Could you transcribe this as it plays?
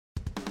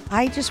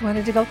I just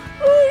wanted to go,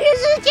 oh,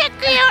 isn't it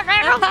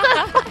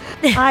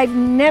cute? I've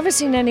never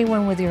seen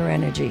anyone with your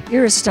energy.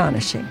 You're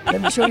astonishing.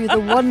 Let me show you the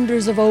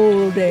wonders of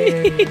old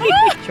age.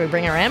 Should we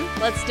bring her in?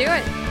 Let's do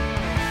it.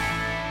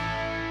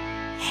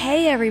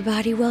 Hey,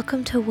 everybody.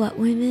 Welcome to What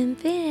Women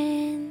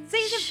Binge.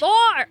 Season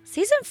 4.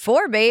 Season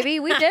 4, baby.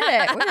 We did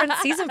it. We're in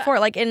season 4.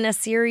 Like in a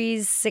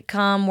series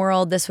sitcom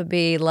world, this would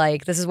be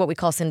like, this is what we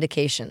call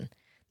syndication.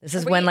 This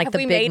is when like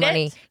the big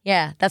money. It?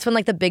 Yeah, that's when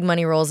like the big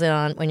money rolls in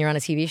on when you're on a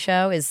TV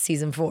show is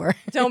season 4.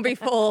 Don't be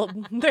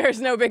fooled.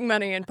 There's no big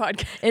money in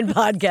podcasting. In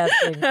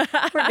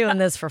podcasting. We're doing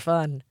this for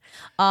fun.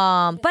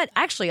 But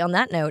actually, on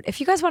that note,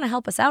 if you guys want to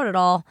help us out at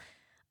all,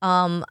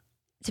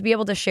 to be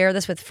able to share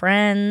this with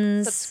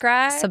friends.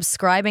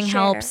 Subscribing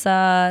share. Helps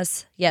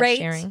us. Yes, rate,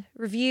 sharing.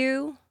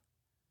 Review.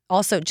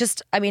 Also,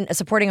 just, I mean,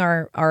 supporting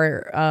our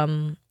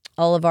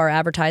all of our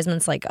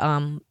advertisements, like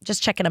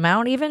just checking them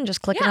out even,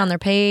 just clicking on their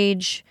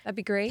page. That'd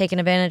be great. Taking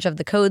advantage of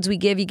the codes we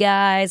give you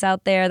guys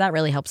out there. That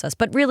really helps us.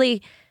 But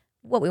really,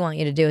 what we want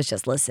you to do is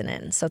just listen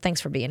in. So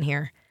thanks for being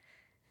here.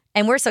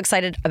 And we're so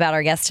excited about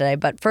our guest today.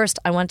 But first,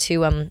 I want to tell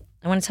you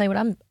what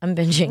I'm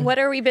binging. What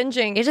are we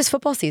binging? It is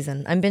football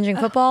season. I'm binging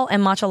football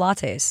and matcha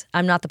lattes.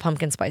 I'm not the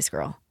pumpkin spice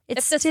girl.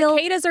 If the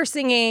cicadas are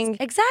singing,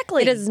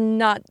 exactly, it is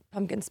not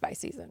pumpkin spice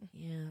season.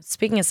 Yeah.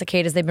 Speaking of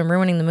cicadas, they've been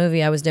ruining the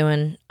movie I've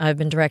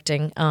been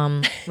directing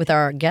with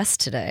our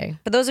guest today.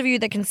 For those of you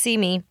that can see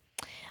me,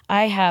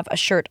 I have a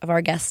shirt of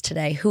our guest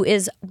today, who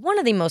is one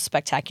of the most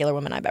spectacular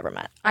women I've ever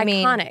met.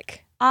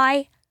 Iconic.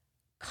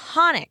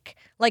 Iconic.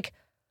 Like,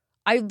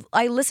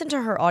 I listened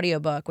to her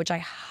audiobook, which I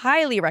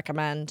highly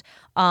recommend,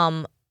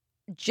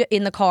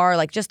 in the car,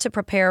 like just to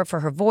prepare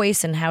for her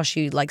voice and how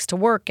she likes to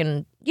work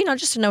and, you know,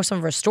 just to know some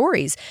of her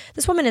stories.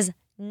 This woman is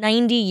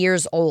 90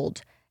 years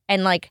old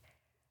and like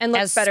and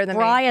looks as better than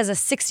spry me. As a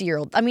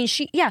 60-year-old. I mean,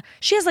 she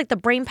has like the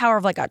brain power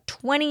of like a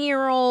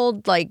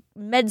 20-year-old like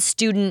med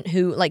student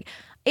who like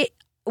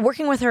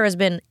working with her has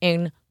been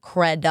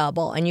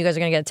incredible. And you guys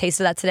are going to get a taste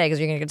of that today because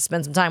you're going to get to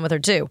spend some time with her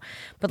too.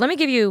 But let me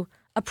give you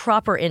a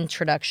proper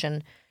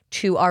introduction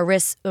to our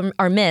Miss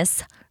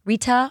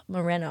Rita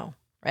Moreno.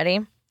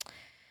 Ready?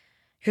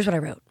 Here's what I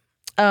wrote.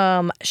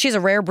 She's a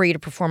rare breed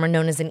of performer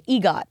known as an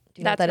EGOT.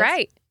 Do you know what that is?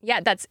 Right. Yeah,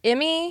 that's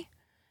Emmy.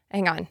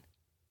 Hang on.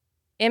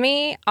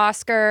 Emmy,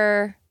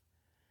 Oscar,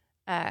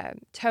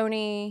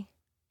 Tony.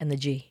 And the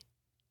G.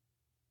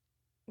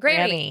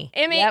 Grammy.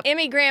 Emmy, Yep.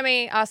 Emmy,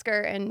 Grammy,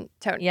 Oscar, and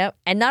Tony. Yep.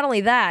 And not only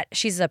that,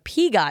 she's a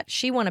PGOT.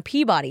 She won a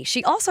Peabody.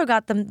 She also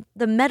got the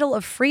Medal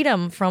of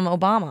Freedom from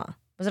Obama.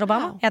 Was it Obama?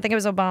 Wow. Yeah, I think it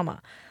was Obama.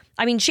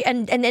 I mean, she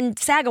and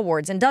SAG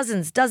Awards and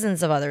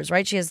dozens of others,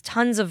 right? She has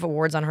tons of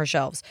awards on her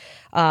shelves.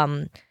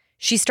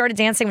 She started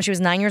dancing when she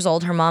was 9 years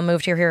old. Her mom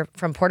moved here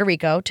from Puerto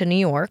Rico to New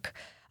York.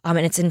 And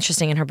it's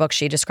interesting, in her book,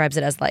 she describes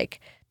it as like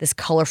this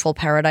colorful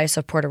paradise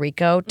of Puerto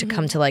Rico to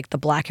come to like the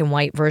black and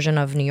white version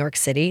of New York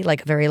City,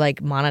 like very like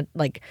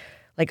like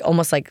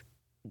almost like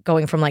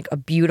going from like a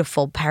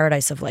beautiful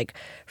paradise of like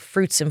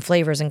fruits and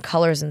flavors and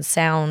colors and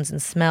sounds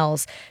and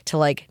smells to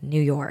like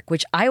New York,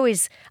 which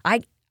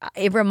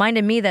it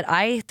reminded me that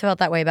I felt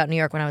that way about New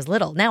York when I was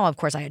little. Now, of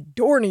course, I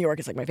adore New York.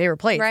 It's like my favorite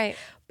place. Right.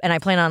 And I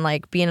plan on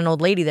like being an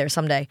old lady there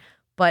someday.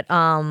 But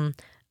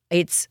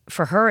it's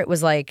for her, it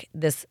was like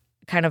this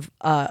kind of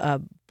a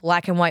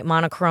black and white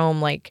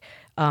monochrome like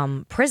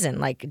prison,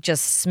 like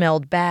just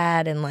smelled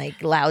bad and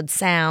like loud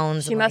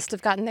sounds. She must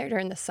have gotten there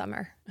during the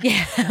summer.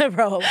 Yeah,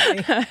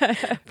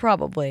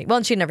 probably. Well,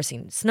 and she'd never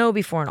seen snow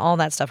before and all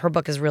that stuff. Her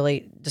book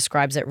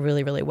describes it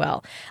really, really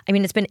well. I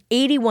mean, it's been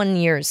 81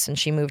 years since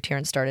she moved here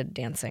and started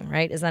dancing,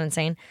 right? Is that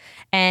insane?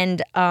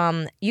 And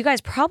you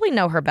guys probably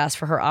know her best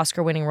for her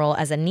Oscar-winning role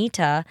as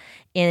Anita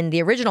in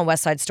the original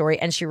West Side Story,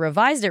 and she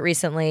revised it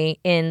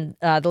recently in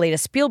the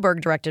latest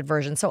Spielberg-directed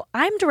version. So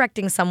I'm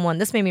directing someone,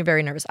 this made me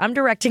very nervous. I'm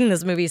directing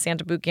this movie,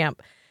 Santa Boot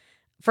Camp,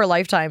 for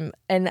Lifetime,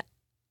 and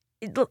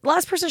the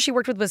last person she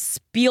worked with was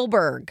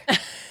Spielberg. I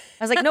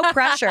was like, no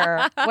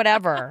pressure,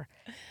 whatever.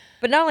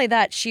 But not only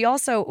that, she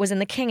also was in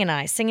The King and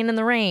I, Singing in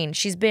the Rain.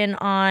 She's been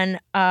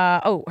on,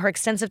 her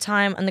extensive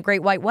time on The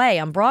Great White Way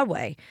on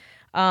Broadway.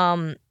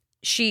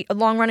 She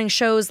long-running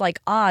shows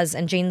like Oz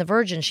and Jane the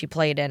Virgin she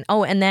played in.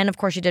 Oh, and then, of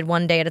course, she did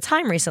One Day at a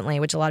Time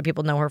recently, which a lot of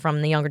people know her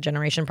from. The younger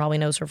generation probably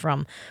knows her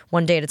from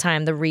One Day at a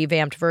Time, the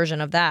revamped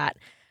version of that.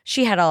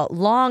 She had a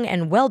long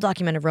and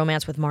well-documented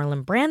romance with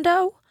Marlon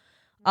Brando.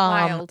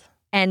 Wild.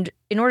 And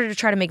in order to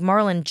try to make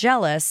Marlon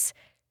jealous,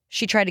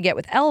 she tried to get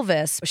with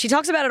Elvis. She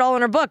talks about it all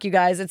in her book, you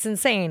guys. It's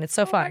insane. It's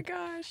so fun. Oh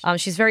my gosh.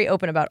 She's very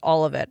open about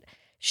all of it.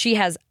 She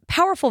has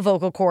powerful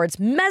vocal cords,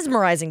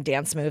 mesmerizing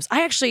dance moves.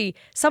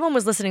 Someone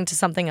was listening to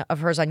something of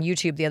hers on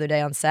YouTube the other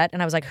day on set,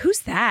 and I was like, who's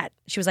that?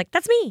 She was like,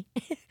 that's me.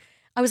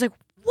 I was like,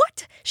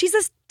 what? She's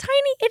this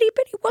tiny itty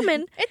bitty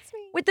woman. It's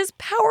me. With this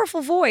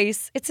powerful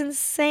voice. It's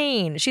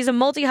insane. She's a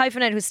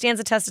multi-hyphenate who stands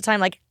the test of time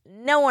like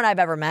no one I've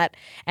ever met.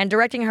 And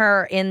directing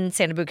her in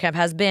Santa Boot Camp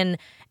has been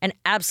an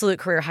absolute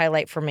career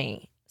highlight for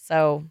me.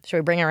 So should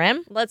we bring her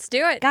in? Let's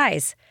do it.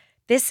 Guys,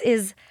 this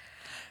is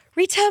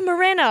Rita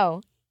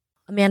Moreno.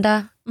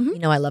 Amanda, You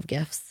know I love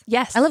gifts.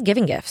 Yes. I love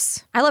giving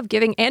gifts. I love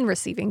giving and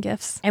receiving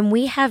gifts. And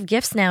we have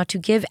gifts now to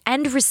give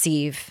and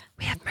receive.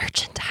 We have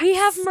merchandise. We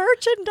have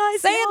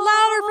merchandise. Say it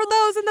louder for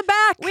those in the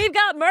back. We've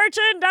got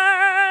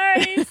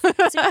merchandise.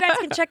 So you guys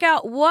can check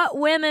out What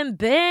Women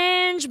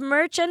Binge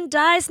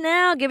merchandise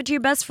now. Give it to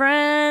your best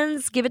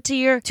friends. Give it to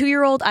your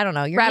 2-year-old. I don't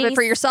know. Your Grab it niece.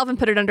 for yourself and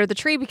put it under the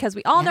tree because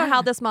we all know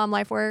how this mom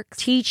life works.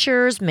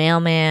 Teachers,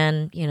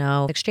 mailman,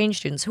 exchange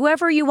students,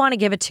 whoever you want to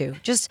give it to.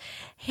 Just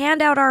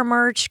hand out our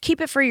merch. Keep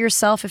it for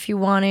yourself if you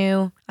want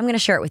to. I'm going to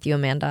share it with you,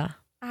 Amanda.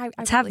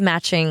 Let's have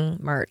matching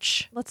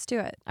merch. Let's do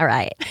it. All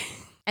right.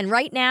 And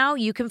right now,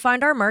 you can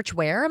find our merch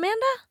where,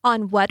 Amanda?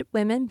 On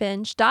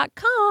whatwomenbinge.com.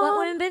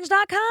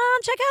 Whatwomenbinge.com.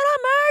 Check out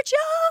our merch,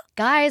 y'all.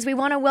 Guys, we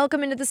want to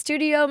welcome into the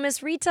studio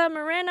Miss Rita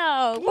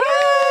Moreno. Yay!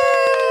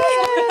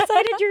 So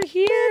excited you're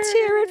here. Let's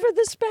hear it for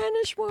the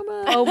Spanish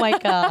woman. Oh my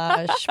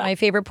gosh. My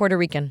favorite Puerto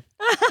Rican.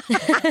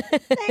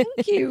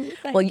 Thank you.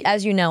 Well,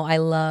 as you know, I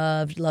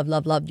loved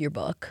your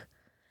book.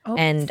 Oh,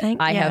 And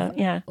I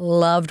have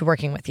loved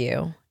working with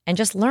you and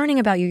just learning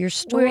about you, your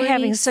story. We're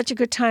having such a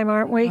good time,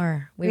 aren't we? We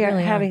are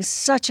really having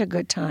such a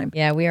good time.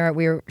 Yeah,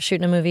 we're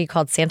shooting a movie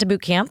called Santa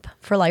Boot Camp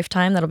for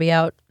Lifetime that'll be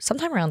out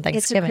sometime around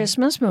Thanksgiving. It's a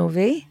Christmas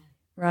movie,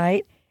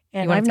 right?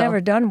 And I've never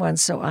done one,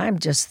 so I'm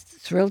just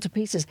thrilled to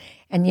pieces.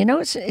 And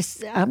I'm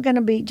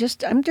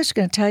just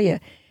going to tell you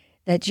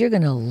that you're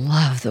going to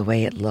love the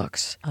way it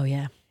looks. Oh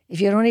yeah.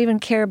 If you don't even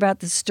care about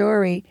the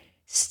story,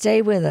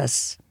 stay with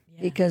us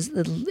because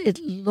it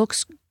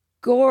looks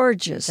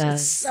gorgeous.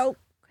 It's so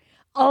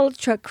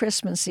ultra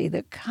Christmassy.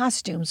 The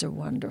costumes are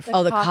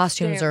wonderful. The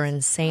costumes are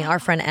insane. Our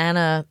friend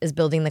Anna is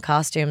building the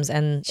costumes,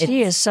 and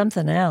she is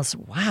something else.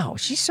 Wow,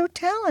 she's so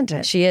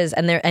talented. She is,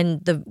 and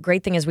the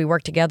great thing is we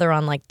worked together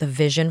on like the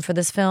vision for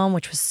this film,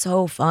 which was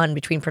so fun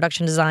between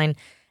production design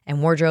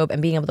and wardrobe,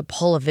 and being able to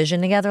pull a vision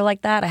together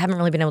like that. I haven't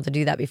really been able to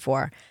do that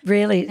before.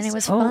 Really, and it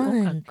was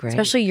fun. Great.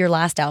 Especially your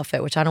last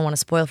outfit, which I don't want to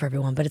spoil for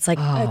everyone, but it's like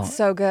it's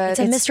so good. It's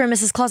a Mr. and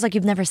Mrs. Claus like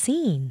you've never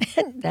seen.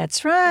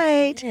 That's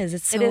right. It is.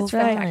 It's so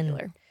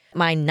fun.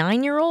 My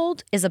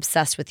 9-year-old is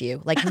obsessed with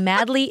you, like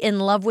madly in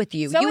love with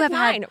you. So you have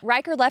mine.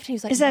 Riker left and he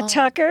was like, "Is that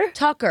Tucker?"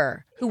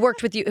 Tucker, who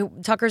worked with you.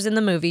 Tucker's in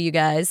the movie, you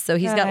guys. So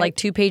he's got like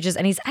 2 pages,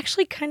 and he's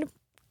actually kind of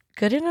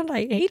good in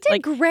it. He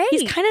did great.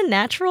 He's kind of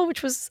natural,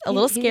 which was a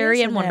little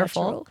scary and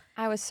wonderful. Natural.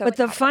 I was so. But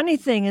the funny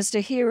thing is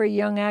to hear a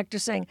young actor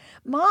saying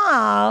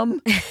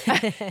 "Mom"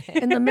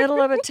 in the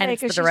middle of a take.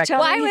 She's telling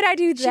why would I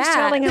do that? She's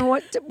telling him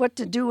what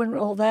to do and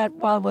all that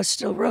while we're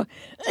still rolling.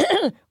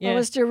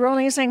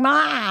 He's saying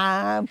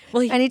 "Mom,"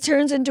 and he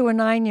turns into a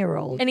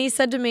 9-year-old. And he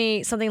said to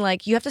me something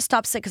like, "You have to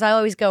stop saying," because I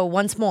always go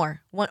once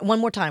more, one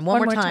more time, one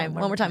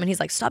more time, and he's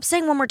like, "Stop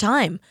saying one more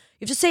time.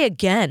 You have to say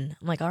again."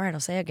 I'm like, "All right,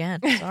 I'll say again.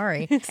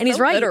 Sorry." And he's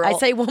right. literal. I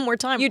say one more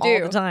time all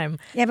the time.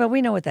 Yeah, but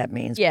we know what that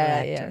means. Yeah,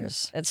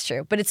 actors. That's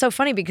true. But it's so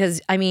funny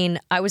because,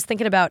 I was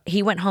thinking about,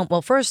 he went home,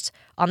 well, first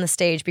on the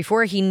stage,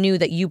 before he knew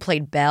that you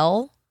played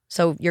Belle,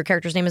 so your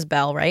character's name is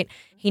Belle, right?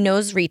 He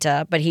knows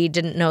Rita, but he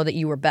didn't know that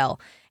you were Belle.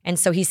 And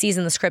so he sees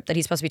in the script that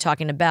he's supposed to be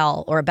talking to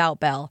Belle or about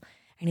Belle.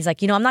 And he's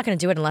like, I'm not going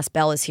to do it unless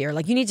Belle is here.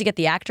 Like, you need to get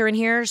the actor in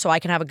here so I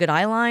can have a good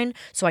eye line,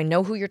 so I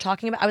know who you're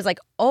talking about. I was like,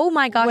 oh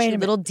my gosh, you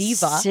little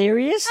diva.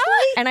 Seriously?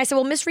 And I said,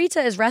 well, Miss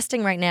Rita is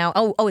resting right now.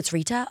 Oh, it's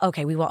Rita?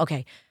 Okay,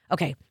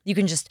 okay. You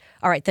can just,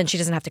 all right, then she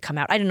doesn't have to come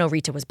out. I didn't know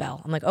Rita was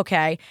Belle. I'm like,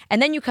 okay.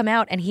 And then you come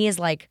out and he is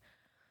like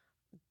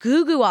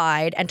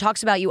goo-goo-eyed and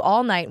talks about you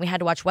all night. And we had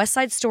to watch West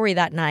Side Story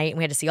that night and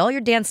we had to see all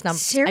your dance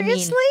numbers.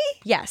 Seriously?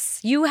 Yes.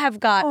 You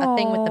have got a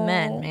thing with the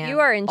men, man. You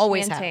are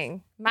Always enchanting.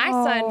 have. My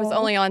son was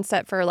only on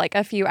set for like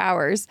a few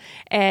hours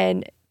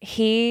and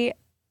he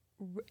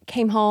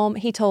came home.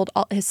 He told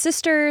all his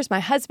sisters,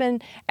 my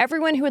husband,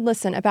 everyone who would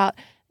listen about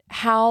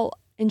how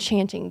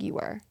enchanting you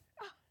were.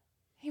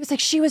 He was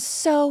like, she was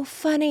so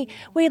funny.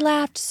 We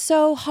laughed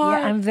so hard.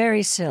 Yeah, I'm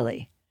very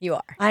silly. You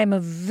are. I'm a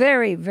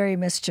very, very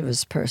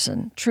mischievous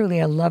person.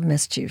 Truly, I love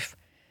mischief.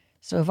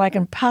 So if I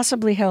can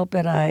possibly help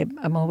it,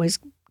 I'm always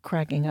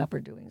cracking up or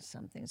doing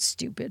something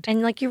stupid.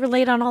 And like you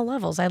relate on all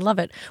levels. I love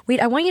it.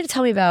 Wait, I want you to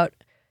tell me about,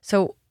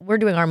 so we're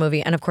doing our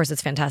movie and of course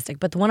it's fantastic,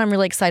 but the one I'm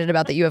really excited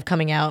about that you have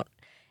coming out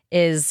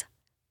is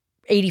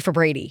 80 for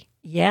Brady.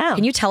 Yeah.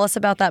 Can you tell us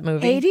about that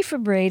movie? 80 for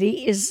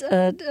Brady is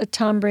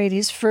Tom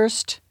Brady's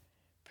first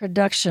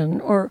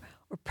production or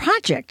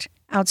project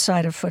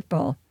outside of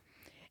football.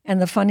 And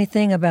the funny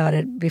thing about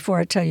it, before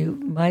I tell you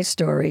my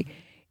story,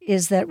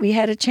 is that we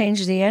had to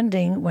change the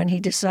ending when he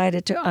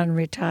decided to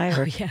unretire.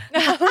 Oh, yeah.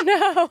 Oh,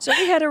 no. So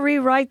we had to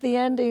rewrite the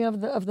ending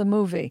of the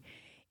movie.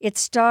 It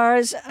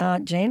stars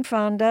Jane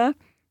Fonda,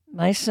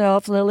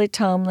 myself, Lily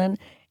Tomlin,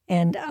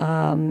 and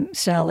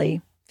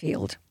Sally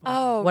Field.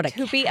 Oh, what a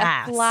to be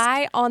cast. a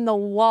fly on the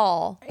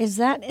wall. Is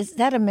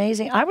that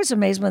amazing? I was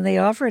amazed when they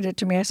offered it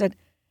to me. I said,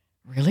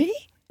 really?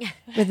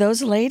 With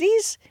those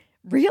ladies?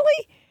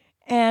 Really?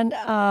 And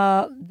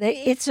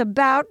it's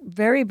about,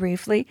 very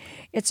briefly,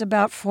 it's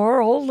about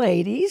 4 old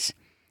ladies.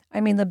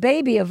 I mean, the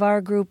baby of our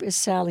group is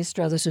Sally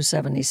Struthers, who's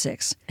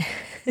 76.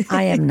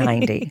 I am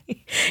 90.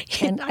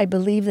 And I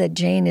believe that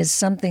Jane is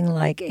something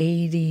like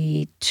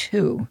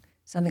 82,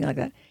 something like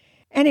that.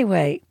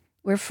 Anyway,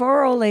 we're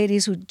four old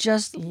ladies who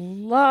just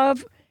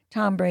love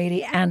Tom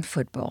Brady and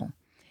football.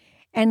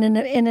 And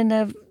in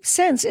a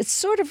sense, it's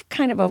sort of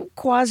kind of a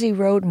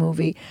quasi-road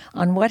movie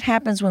on what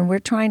happens when we're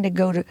trying to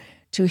go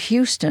to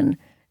Houston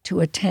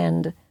to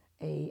attend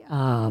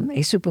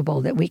a Super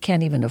Bowl that we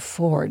can't even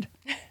afford.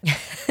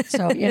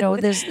 So,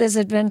 there's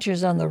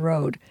adventures on the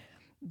road.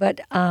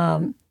 But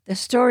the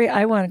story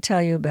I want to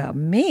tell you about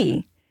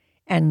me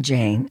and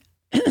Jane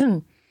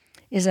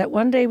is that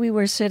one day we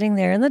were sitting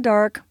there in the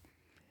dark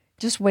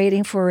just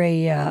waiting for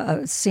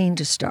a scene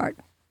to start.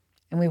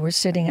 And we were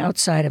sitting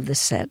outside of the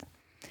set.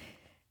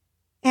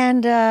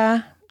 And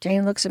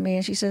Jane looks at me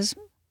and she says,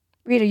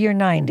 Rita, you're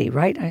 90,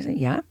 right? I said,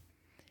 yeah.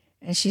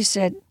 And she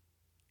said,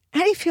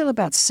 how do you feel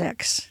about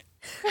sex?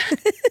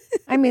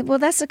 I mean, well,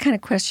 that's the kind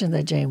of question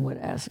that Jane would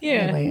ask. Yeah.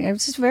 Anyway, it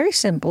was just very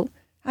simple.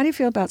 How do you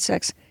feel about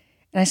sex?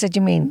 And I said,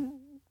 you mean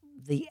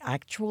the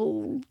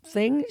actual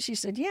thing? She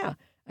said, yeah.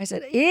 I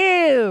said,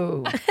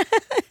 ew.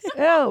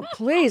 Oh,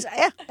 please.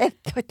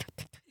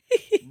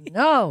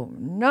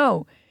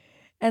 No.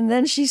 And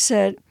then she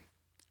said,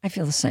 I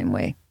feel the same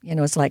way.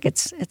 It's like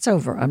it's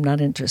over. I'm not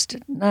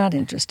interested. Not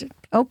interested.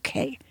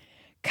 Okay.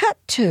 Cut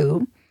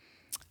to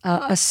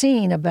a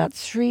scene about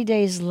 3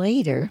 days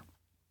later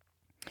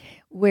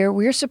where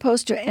we're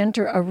supposed to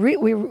enter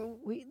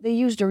they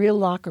used a real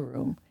locker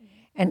room.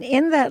 And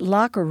in that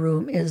locker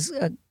room is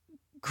a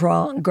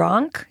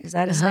Gronk. Is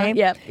that his name?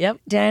 Yep.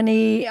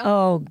 Danny.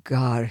 Oh,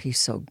 God, he's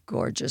so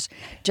gorgeous.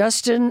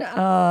 Justin,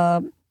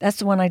 that's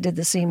the one I did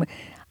the scene with.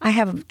 I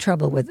have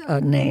trouble with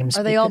names.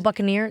 Are they all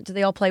Buccaneer? Do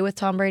they all play with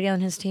Tom Brady on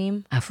his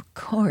team? Of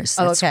course.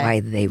 That's why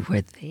they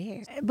were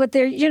there. But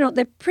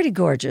they're pretty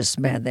gorgeous,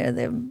 man.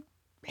 They're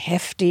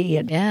hefty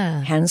and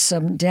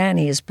handsome.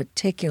 Danny is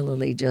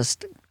particularly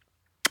just,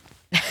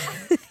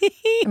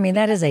 I mean,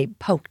 that is a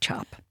poke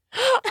chop.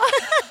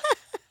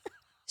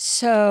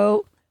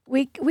 So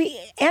we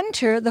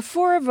enter, the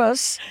four of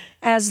us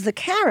as the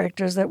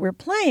characters that we're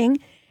playing,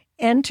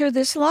 enter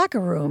this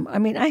locker room. I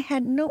mean, I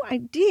had no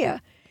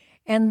idea.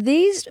 And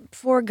these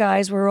four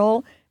guys were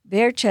all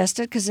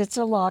bare-chested because it's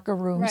a locker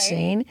room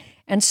scene,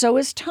 and so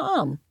is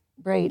Tom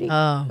Brady.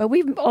 Oh. But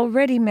we've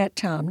already met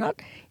Tom. Not,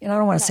 I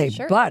don't want to say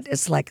but.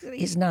 It's like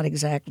he's not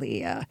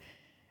exactly,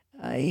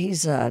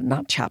 he's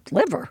not chopped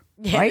liver,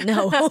 right?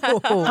 No.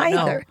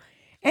 Either. No.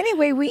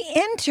 Anyway, we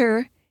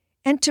enter,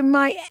 and to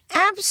my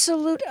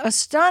absolute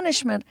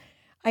astonishment,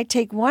 I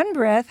take one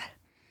breath,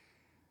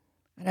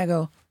 and I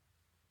go,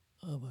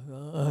 oh my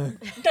God.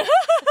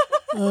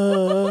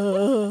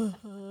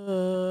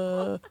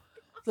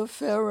 The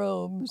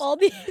pheromones. All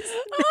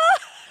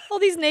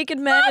these naked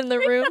men in the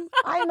room.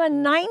 I'm a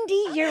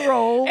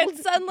 90-year-old and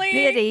suddenly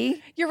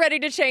biddy. You're ready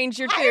to change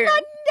your tune. I'm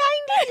a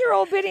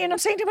 90-year-old biddy, and I'm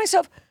saying to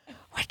myself,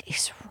 what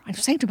is wrong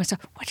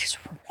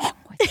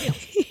with you?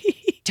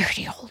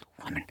 Dirty old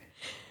woman.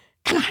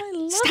 Come on, I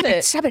love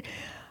stop it.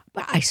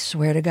 But I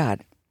swear to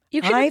God,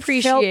 you can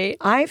appreciate.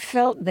 I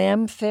felt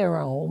them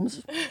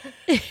pheromones.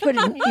 Put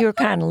in your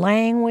kind of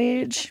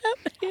language.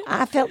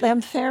 I felt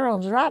them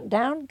pheromones right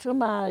down to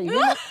my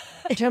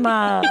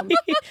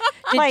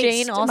place,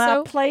 Jane to also?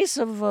 my place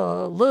of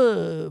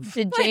love.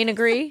 Did Jane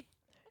agree?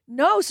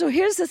 No. So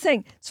here's the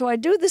thing. So I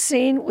do the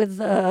scene with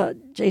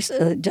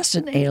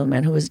Justin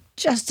Edelman, who is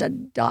just a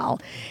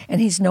doll, and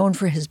he's known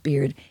for his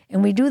beard.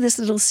 And we do this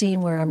little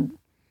scene where I'm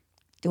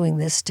doing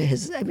this to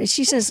his. I mean,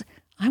 she says,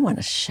 "I want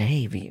to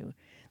shave you."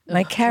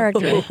 My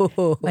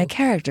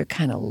character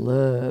kind of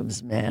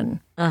loves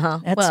men.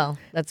 Well,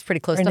 that's pretty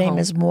close to home. home. Her name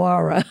is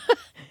Moira.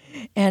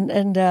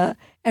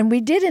 And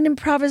we did an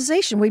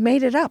improvisation. We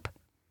made it up.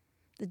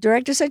 The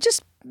director said,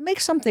 just make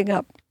something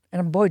up.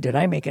 And boy, did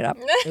I make it up.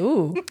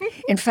 Ooh.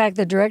 In fact,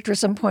 the director at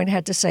some point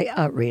had to say,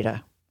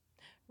 Rita.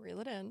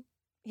 Reel it in.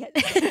 Yeah.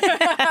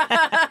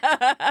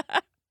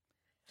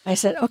 I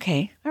said,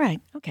 okay, all right,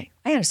 okay,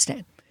 I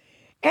understand.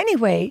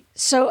 Anyway,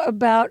 so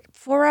about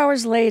 4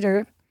 hours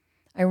later,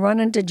 I run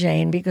into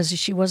Jane because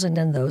she wasn't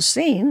in those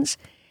scenes.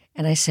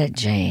 And I said,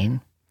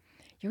 Jane,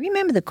 you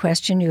remember the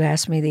question you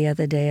asked me the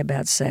other day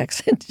about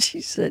sex? And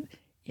she said,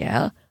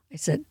 yeah. I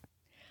said,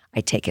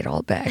 I take it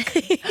all back.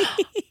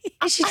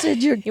 And she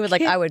said, You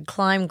would I would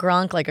climb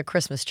Gronk like a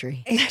Christmas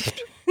tree.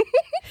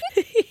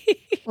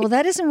 Well,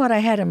 that isn't what I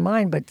had in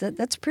mind, but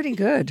that's pretty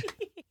good.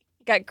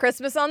 Got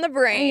Christmas on the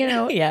brain.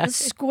 A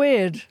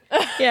squid.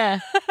 Yeah.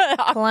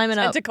 Climbing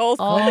up. Tentacles.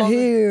 Come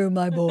here,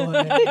 my boy.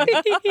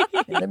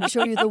 Let me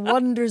show you the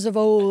wonders of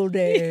old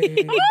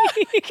days.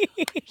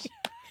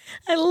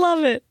 I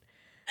love it.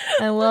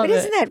 But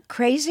isn't that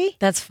crazy?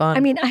 That's fun.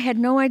 I mean, I had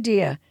no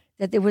idea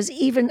that there was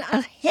even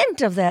a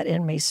hint of that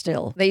in me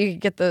still. That you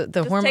could get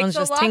the hormones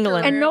just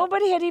tingling. And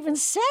nobody had even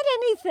said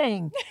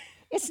anything.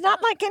 It's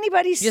not like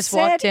anybody said. You just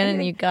walked in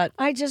and you got.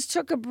 I just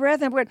took a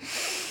breath and went,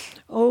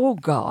 oh,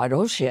 God,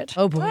 oh, shit.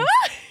 Oh, boy.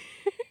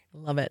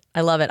 Love it.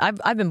 I love it.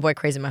 I've been boy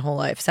crazy my whole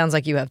life. Sounds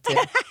like you have too.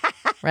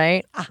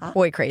 Right?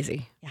 Boy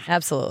crazy. Yeah.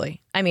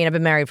 Absolutely. I mean, I've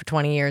been married for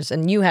 20 years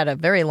and you had a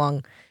very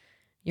long.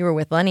 You were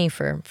with Lenny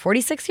for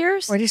 46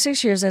 years?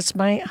 46 years. That's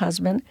my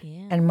husband.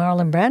 Yeah. And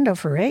Marlon Brando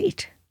for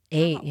 8.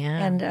 8,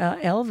 yeah. And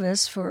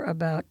Elvis for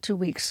about 2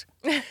 weeks.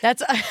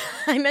 That's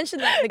I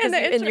mentioned that because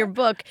in your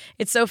book,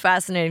 it's so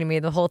fascinating to me,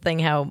 the whole thing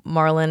how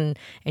Marlon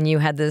and you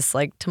had this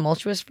like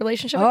tumultuous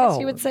relationship, I guess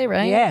you would say,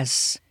 right?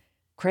 Yes.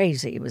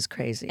 Crazy. It was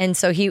crazy. And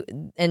so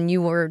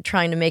you were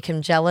trying to make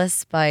him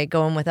jealous by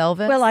going with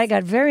Elvis? Well, I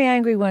got very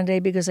angry one day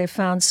because I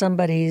found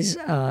somebody's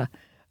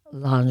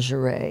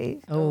lingerie,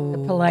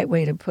 the polite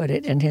way to put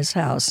it, in his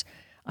house.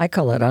 I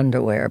call it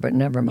underwear, but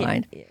never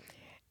mind. Yeah.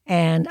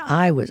 And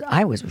I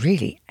was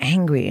really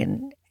angry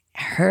and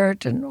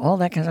hurt and all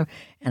that kind of stuff.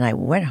 And I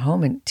went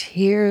home in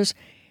tears.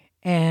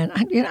 And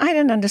I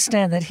didn't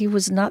understand that he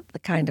was not the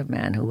kind of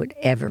man who would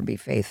ever be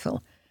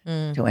faithful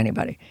to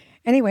anybody.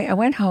 Anyway, I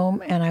went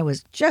home and I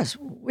was just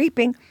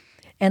weeping.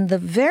 And the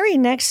very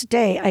next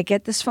day, I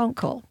get this phone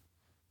call.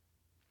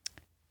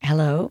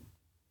 Hello,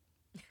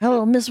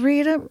 Miss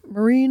Rita,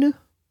 Moreno?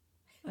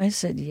 I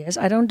said, yes.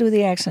 I don't do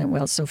the accent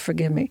well, so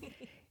forgive me.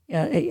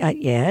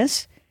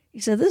 Yes. He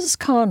said, this is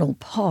Colonel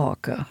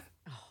Parker.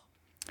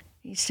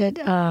 He said,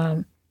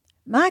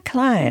 my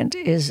client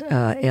is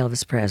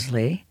Elvis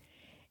Presley,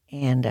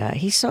 and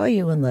he saw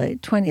you in the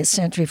 20th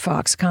Century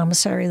Fox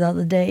commissary the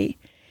other day,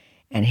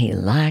 and he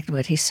liked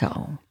what he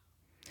saw.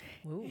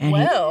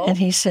 And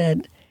he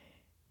said,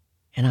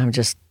 and I'm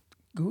just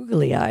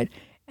googly-eyed,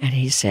 and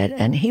he said,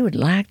 and he would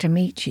like to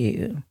meet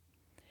you.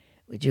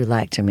 Would you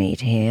like to meet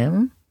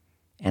him?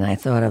 And I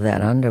thought of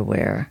that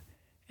underwear,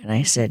 and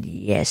I said,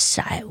 yes,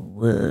 I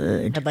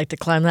would. I'd like to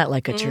climb that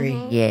like a tree.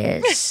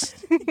 Yes.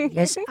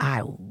 Yes,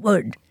 I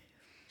would.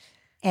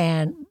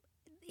 And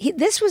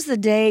this was the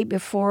day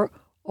before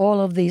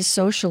all of these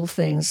social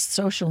things,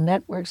 social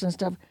networks and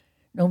stuff.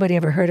 Nobody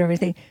ever heard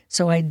everything.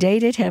 So I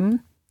dated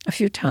him a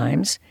few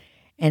times,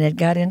 and it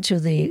got into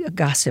the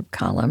gossip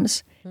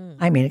columns.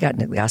 I mean, it got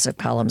into the gossip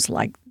columns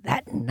like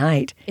that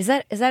night. Is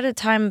that a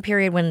time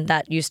period when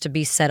that used to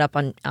be set up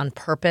on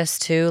purpose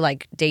too?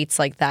 Like dates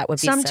like that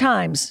would be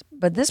sometimes,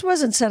 but this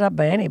wasn't set up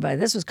by anybody.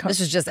 This was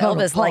just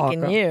Elvis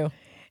liking you.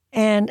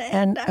 And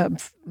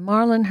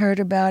Marlon heard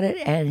about it,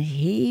 and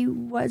he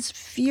was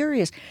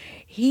furious.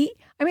 He's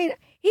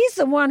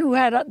the one who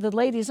had the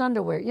ladies'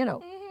 underwear. You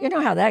know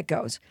how that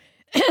goes.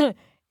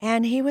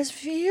 And he was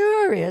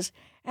furious,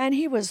 and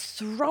he was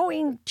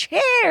throwing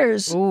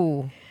chairs.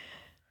 Ooh.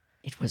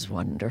 It was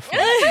wonderful.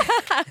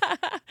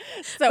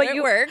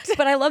 It worked.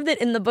 But I love that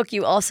in the book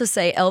you also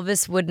say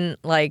Elvis wouldn't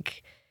I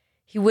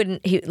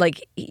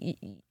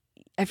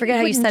forget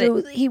how you said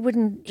it. He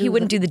wouldn't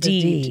do the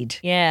deed.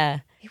 Yeah.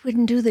 He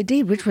wouldn't do the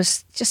deed, which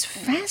was just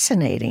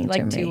fascinating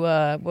to me.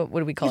 What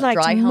do we call he it?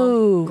 Dry hump?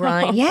 Move.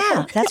 Grind.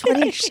 Yeah, that's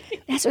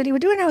what he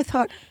would do. And I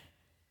thought,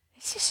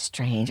 this is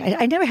strange.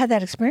 I never had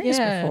that experience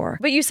before.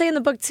 But you say in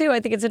the book too, I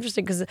think it's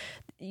interesting because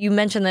you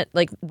mentioned that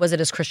was it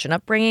his Christian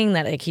upbringing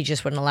that he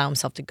just wouldn't allow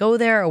himself to go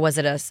there, or was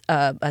it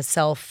a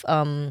self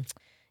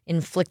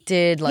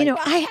inflicted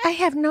I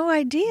have no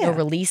idea. No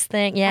release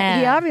thing?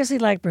 Yeah. He obviously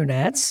liked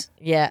brunettes.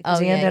 Yeah.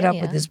 He ended up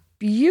with this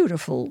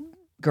beautiful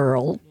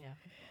girl.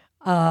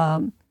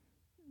 Yeah.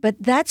 But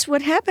that's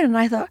what happened, and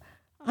I thought,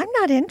 I'm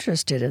not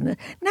interested in it.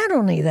 Not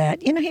only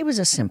that, he was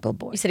a simple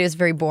boy. You said he was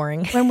very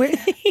boring.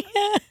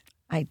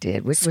 I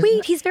did. Which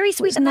sweet. He's very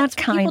sweet. And not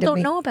kind people of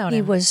don't know about him.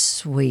 He was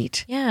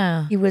sweet.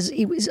 Yeah. He was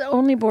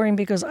only boring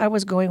because I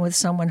was going with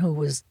someone who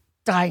was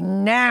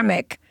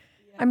dynamic.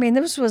 I mean,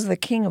 this was the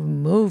king of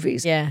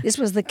movies. Yeah. This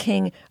was the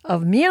king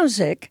of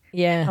music.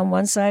 Yeah. On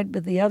one side,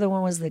 but the other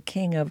one was the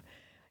king of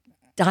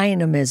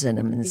dynamism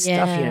and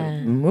stuff.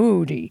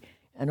 Moody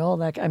and all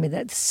that. I mean,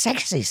 that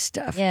sexy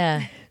stuff.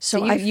 Yeah.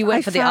 So you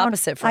went for the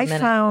opposite for a minute. I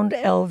found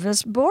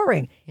Elvis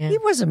boring. Yeah. He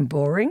wasn't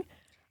boring.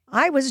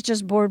 I was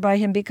just bored by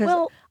him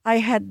because I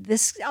had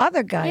this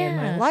other guy in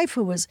my life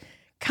who was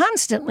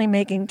constantly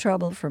making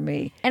trouble for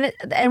me.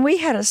 And we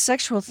had a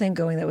sexual thing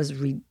going that was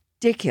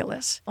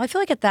ridiculous. Well, I feel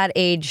like at that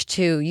age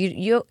too,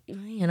 you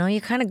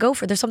kind of go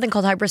for, there's something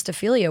called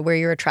hybristophilia where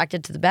you're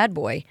attracted to the bad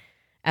boy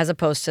as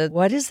opposed to...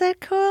 What is that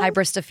called?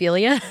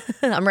 Hybristophilia.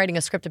 I'm writing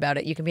a script about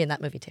it. You can be in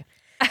that movie too.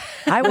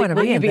 I want to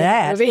be in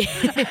that.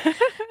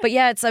 But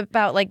yeah, it's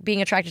about like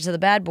being attracted to the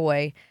bad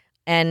boy.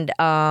 And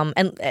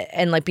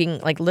like being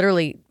like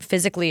literally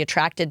physically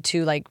attracted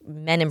to like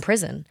men in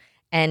prison,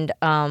 and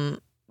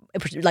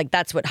like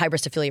that's what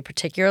hybristophilia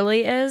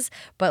particularly is.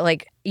 But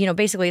like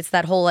basically it's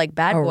that whole like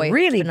bad boy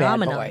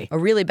phenomenon, a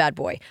really bad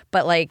boy.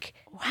 But like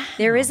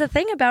there is a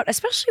thing about,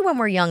 especially when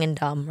we're young and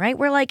dumb, right?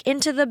 We're like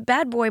into the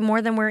bad boy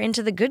more than we're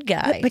into the good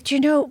guy.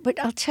 But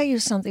I'll tell you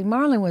something.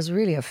 Marlon was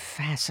really a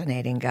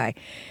fascinating guy.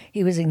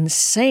 He was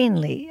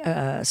insanely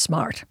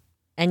smart.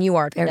 And you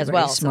are as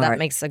well, smart. So that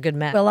makes a good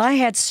match. Well, I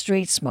had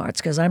street smarts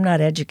because I'm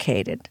not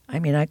educated. I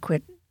mean, I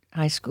quit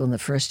high school in the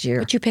first year.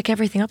 But you pick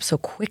everything up so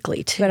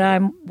quickly, too. But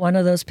I'm one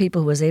of those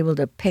people who was able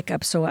to pick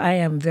up, so I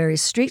am very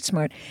street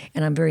smart,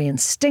 and I'm very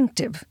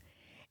instinctive.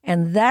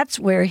 And that's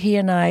where he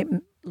and I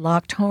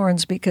locked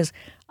horns because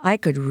I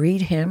could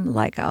read him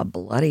like a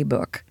bloody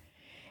book.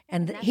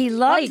 And he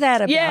loved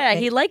that about me. Yeah,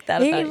 he liked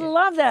that about you. He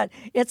loved that.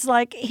 It's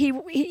like he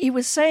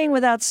was saying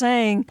without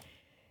saying,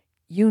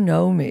 you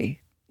know me.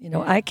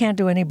 I can't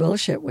do any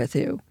bullshit with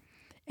you.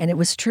 And it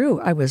was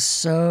true. I was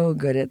so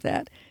good at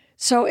that.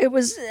 So it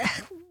was,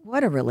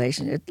 what a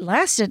relation. It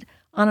lasted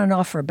on and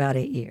off for about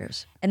 8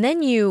 years. And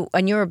then you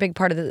were a big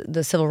part of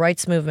the civil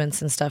rights movements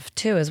and stuff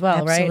too, as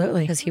well, right?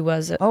 Absolutely. Because he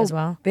was as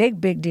well.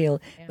 Big deal.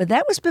 Yeah. But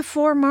that was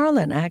before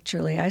Marlon,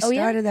 actually. I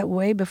started that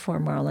way before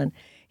Marlon.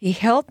 He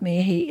helped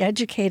me. He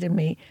educated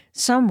me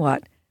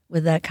somewhat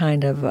with that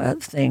kind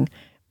of thing.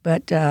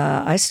 But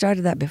I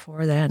started that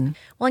before then.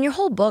 Well, in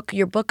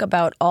your book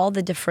about all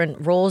the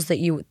different roles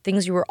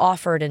things you were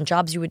offered and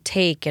jobs you would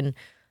take and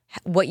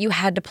what you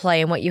had to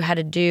play and what you had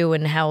to do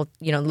and how,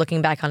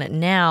 looking back on it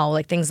now,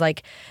 like things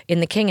like in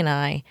The King and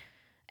I,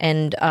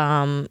 and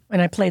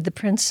I played the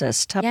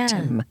princess,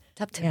 Tuptim.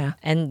 Yeah.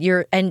 And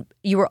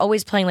you were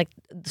always playing like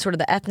sort of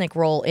the ethnic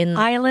role in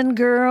Island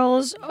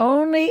Girls.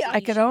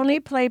 I could only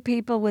play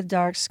people with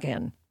dark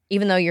skin.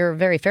 Even though you're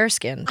very fair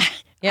skinned.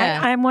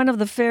 Yeah. I'm one of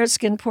the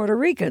fair-skinned Puerto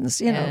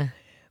Ricans, know.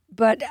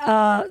 But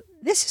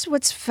this is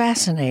what's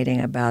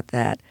fascinating about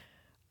that.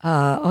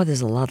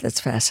 There's a lot that's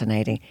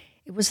fascinating.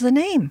 It was the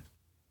name.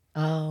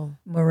 Oh.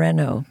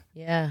 Moreno.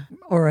 Yeah.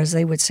 Or as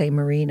they would say,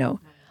 Moreno.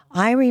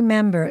 I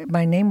remember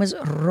my name was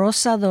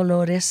Rosa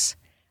Dolores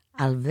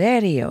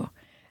Alverio.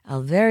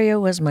 Alverio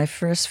was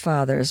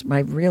my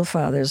real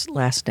father's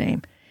last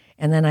name.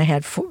 And then I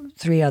had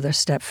 3 other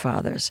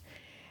stepfathers.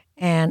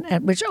 And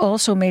which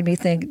also made me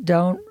think,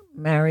 don't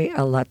marry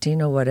a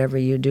Latino, whatever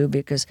you do,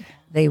 because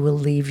they will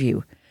leave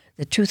you.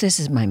 The truth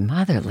is my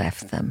mother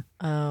left them.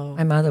 Oh.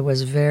 My mother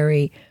was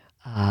very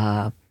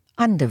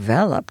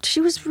undeveloped. She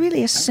was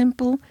really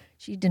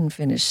she didn't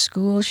finish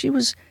school. She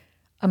was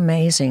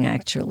amazing,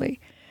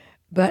 actually.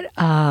 But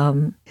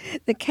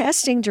the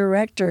casting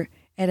director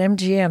at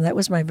MGM, that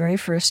was my very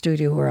first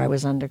studio where I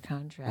was under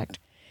contract.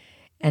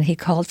 And he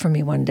called for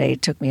me one day,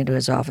 took me into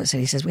his office,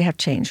 and he says, we have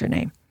to change your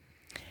name.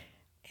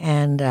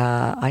 And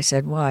I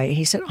said, why?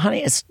 He said,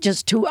 honey, it's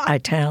just too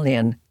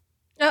Italian.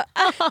 You're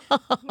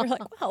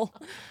like, well,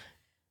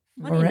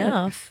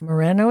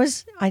 Moreno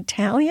is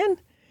Italian?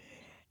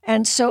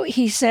 And so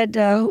he said,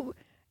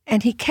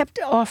 and he kept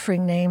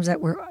offering names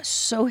that were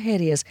so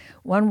hideous.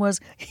 One was,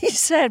 he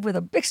said with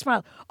a big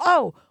smile,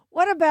 oh,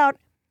 what about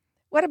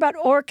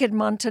Orchid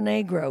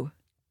Montenegro?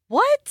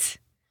 What?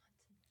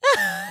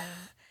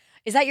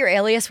 Is that your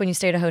alias when you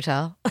stay at a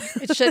hotel?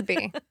 It should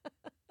be.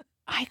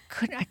 I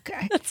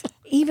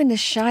even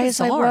as shy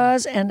as I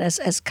was and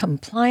as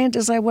compliant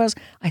as I was,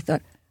 I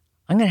thought,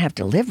 I'm going to have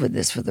to live with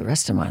this for the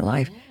rest of my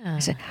life. Yeah. I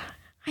said,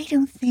 I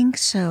don't think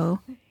so.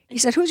 He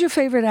said, who's your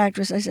favorite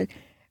actress? I said,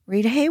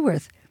 Rita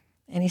Hayworth.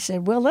 And he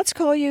said, well, let's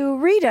call you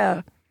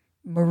Rita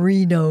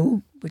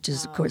Moreno, which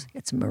is, of course,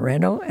 it's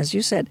Moreno, as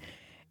you said.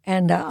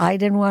 And I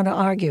didn't want to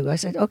argue. I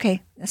said,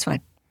 okay, that's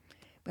fine.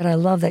 But I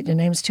love that your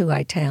name's too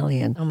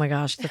Italian. Oh, my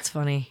gosh, that's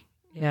funny.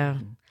 Yeah.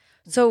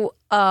 So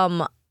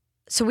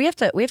we have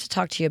to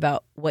talk to you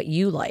about what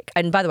you like.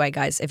 And by the way,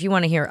 guys, if you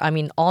want to hear,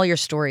 all your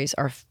stories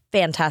are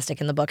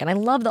fantastic in the book. And I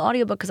love the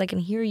audiobook because I can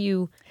hear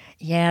you.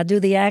 Yeah, do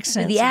the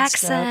accents.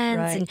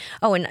 Right.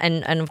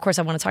 And of course,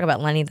 I want to talk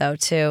about Lenny, though,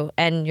 too.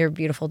 And your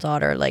beautiful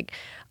daughter, like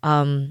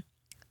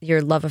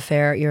your love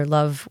affair, your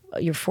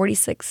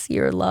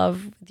 46-year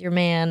love with your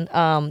man.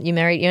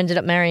 You ended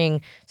up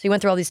marrying. So you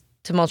went through all these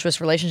tumultuous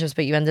relationships,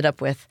 but you ended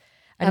up with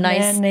a nice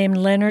man named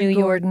Leonard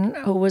Gordon,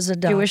 who was a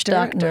doctor, Jewish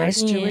doctor.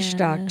 Nice Jewish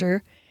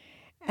doctor.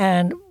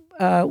 And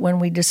when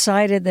we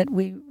decided that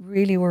we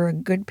really were a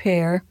good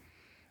pair,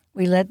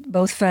 we let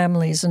both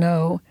families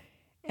know.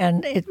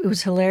 And it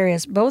was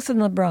hilarious. Both in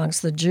the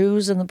Bronx, the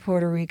Jews and the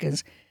Puerto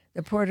Ricans.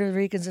 The Puerto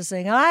Ricans are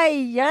saying,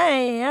 ay,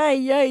 ay,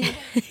 ay,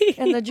 ay.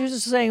 And the Jews are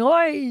saying,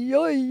 ay,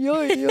 ay,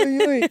 ay, ay,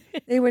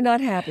 ay. They were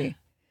not happy.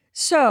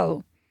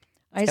 So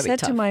I said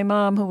to my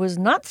mom, who was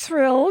not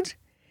thrilled,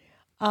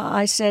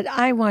 I said,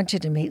 I want you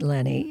to meet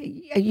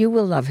Lenny. You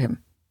will love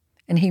him.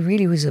 And he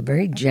really was a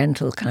very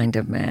gentle kind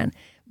of man,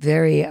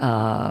 very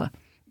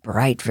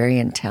bright, very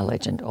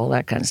intelligent, all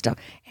that kind of stuff,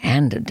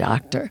 and a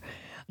doctor.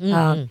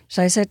 Mm-hmm.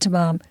 So I said to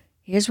Mom,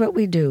 here's what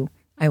we do.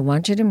 I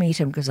want you to meet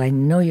him because I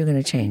know you're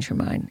going to change your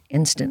mind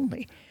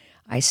instantly.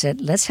 I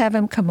said, let's have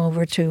him come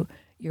over to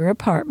your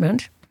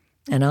apartment,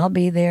 and I'll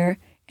be there,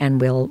 and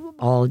we'll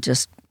all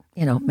just,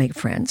 make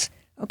friends.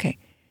 Okay.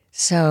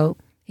 So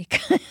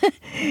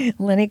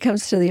Lenny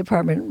comes to the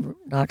apartment,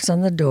 knocks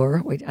on the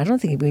door. Wait, I don't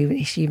think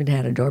she even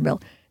had a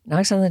doorbell.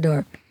 Knocks on the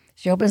door.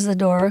 She opens the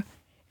door,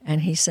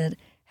 and he said,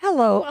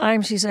 hello,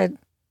 she said,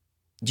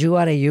 Jew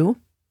are you?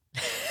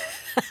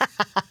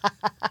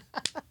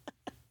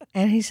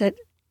 And he said,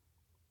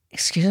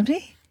 excuse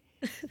me?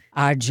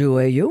 Are Jew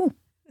are you?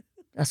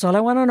 That's all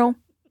I want to know.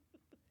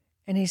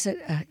 And he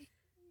said,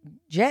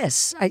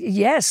 Jess.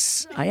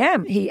 Yes, I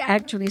am. He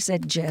actually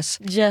said Jess.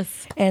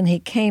 Jess. And he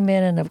came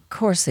in, and of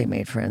course they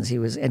made friends. He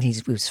was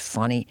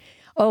funny.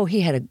 Oh,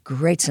 he had a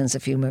great sense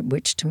of humor,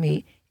 which to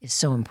me is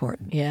so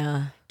important.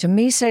 Yeah. To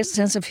me,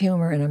 sense of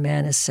humor in a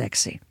man is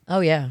sexy.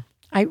 Oh, yeah.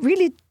 I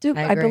really do.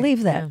 I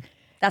believe that. Yeah.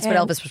 That's what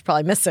Elvis was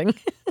probably missing.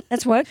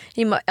 That's what?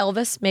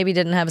 Elvis maybe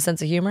didn't have a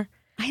sense of humor.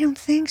 I don't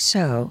think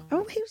so.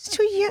 Oh, he was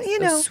too young, you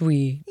know.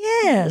 Sweet.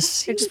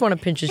 Yes. I just want to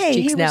pinch his Hey,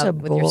 cheeks he was now a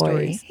with your boy.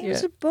 stories. He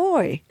was a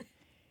boy.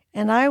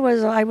 And I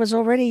was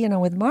already, you know,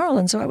 with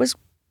Marlon, so I was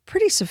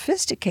pretty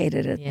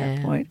sophisticated at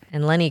that point.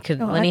 And Lenny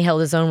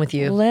held his own with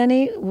you.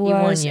 Lenny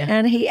was, you.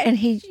 and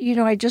he, you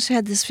know, I just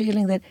had this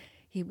feeling that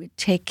he would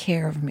take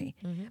care of me.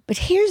 But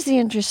here's the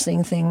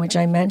interesting thing, which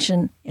I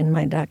mention in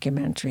my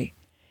documentary,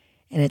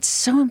 and it's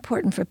so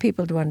important for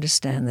people to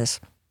understand this.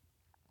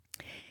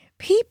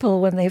 People,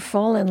 when they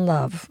fall in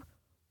love,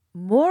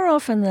 more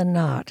often than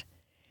not,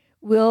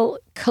 will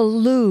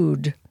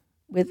collude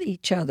with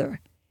each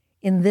other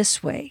in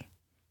this way.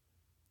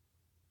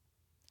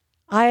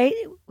 I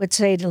would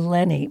say to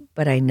Lenny,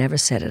 but I never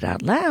said it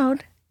out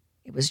loud.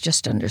 It was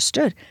just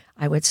understood.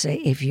 I would say,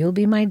 if you'll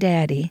be my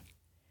daddy,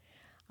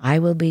 I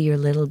will be your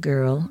little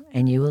girl,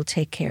 and you will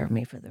take care of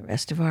me for the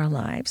rest of our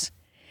lives.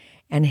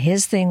 And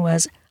his thing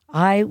was,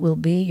 I will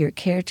be your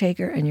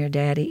caretaker and your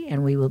daddy,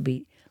 and we will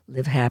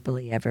live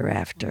happily ever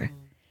after.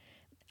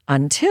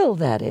 Until,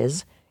 that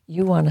is,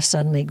 you want to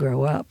suddenly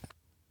grow up.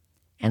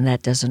 And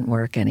that doesn't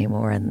work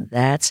anymore. And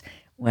that's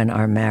when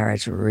our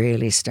marriage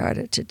really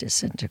started to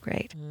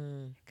disintegrate.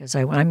 Because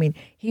I mean,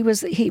 he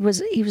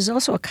was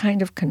also a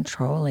kind of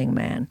controlling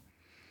man.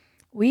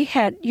 We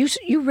had,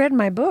 you read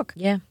my book.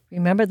 Yeah.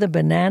 Remember the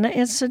banana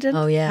incident?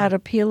 Oh, yeah. How to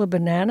peel a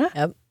banana?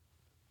 Yep.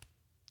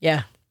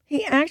 Yeah.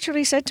 He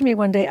actually said to me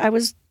one day,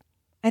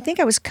 I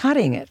think I was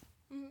cutting it.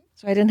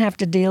 So I didn't have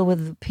to deal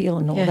with the peel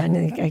and all that.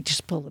 And I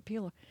just pulled the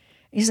peel.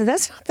 He said,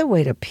 that's not the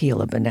way to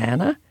peel a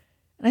banana.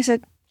 And I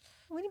said,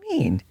 what do you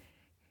mean?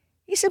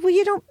 He said, well,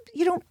 you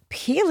don't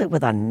peel it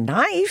with a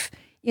knife.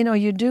 You know,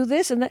 you do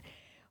this and that.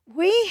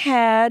 We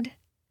had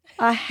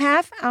a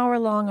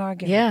half-hour-long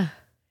argument. Yeah.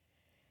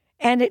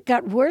 And it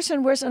got worse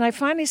and worse. And I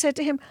finally said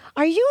to him,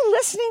 are you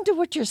listening to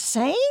what you're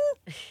saying?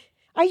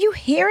 Are you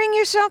hearing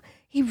yourself?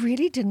 He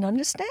really didn't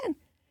understand.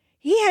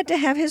 He had to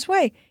have his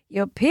way.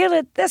 You peel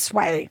it this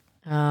way.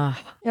 You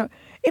know,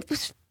 it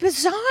was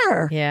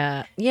bizarre.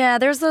 Yeah. Yeah,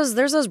 there's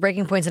those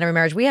breaking points in every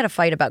marriage. We had a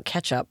fight about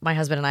ketchup, my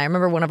husband and I. I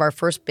remember one of our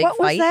first big fights.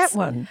 What was that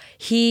one?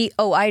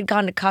 I had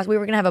gone to Costco. We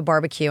were going to have a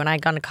barbecue, and I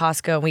had gone to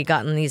Costco, and we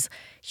gotten these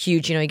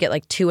huge, you know, you get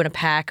like 2 in a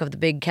pack of the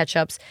big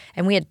ketchups.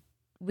 And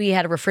we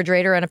had a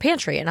refrigerator and a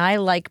pantry, and I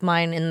like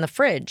mine in the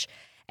fridge.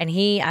 And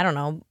he, I don't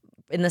know,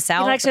 in the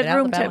South. He likes it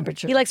room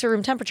temperature. He likes it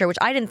room temperature, which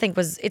I didn't think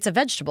it's a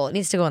vegetable. It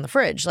needs to go in the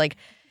fridge.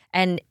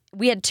 And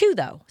we had 2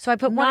 though. So I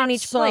put one in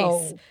each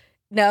place.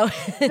 No.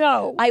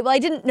 No. I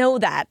didn't know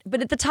that.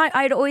 But at the time,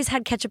 I had always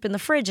had ketchup in the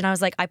fridge, and I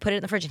was like, I put it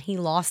in the fridge, and he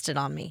lost it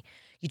on me.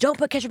 You don't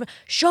put ketchup in.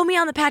 Show me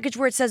on the package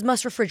where it says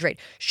must refrigerate.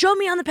 Show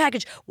me on the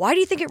package. Why do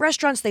you think at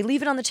restaurants they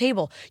leave it on the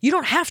table? You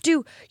don't have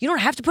to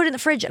put it in the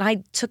fridge. And I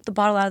took the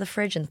bottle out of the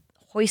fridge and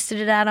hoisted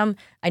it at him.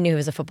 I knew he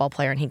was a football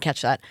player and he'd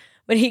catch that.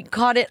 But he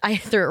caught it. I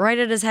threw it right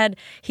at his head.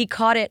 He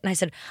caught it, and I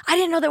said, I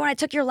didn't know that when I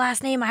took your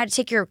last name, I had to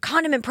take your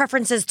condiment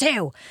preferences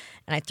too.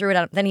 And I threw it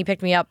out. Then he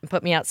picked me up and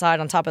put me outside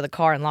on top of the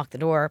car and locked the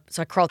door.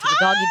 So I crawled through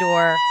the doggy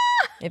door.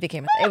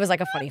 It was like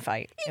a funny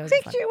fight. He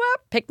picked you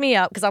up? Picked me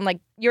up because I'm like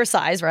your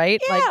size,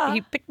 right? Yeah. Like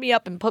he picked me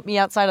up and put me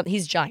outside.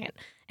 He's giant.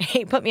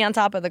 He put me on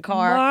top of the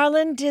car.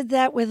 Marlon did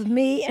that with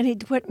me, and he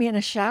put me in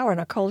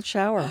a cold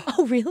shower.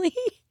 Oh, really?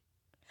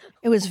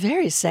 It was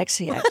very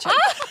sexy, actually.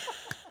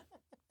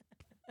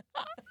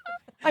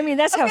 I mean,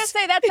 that's I was gonna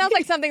say that sounds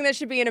like something that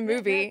should be in a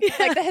movie,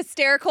 like the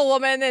hysterical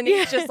woman, and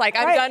he's just like,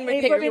 "I'm done with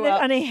picking you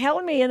up." And he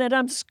held me, and then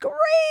I'm screaming,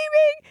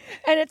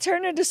 and it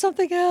turned into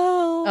something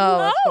else.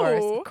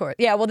 Oh, of course.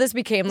 Yeah, well, this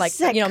became like,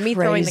 Isn't that me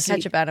throwing the crazy?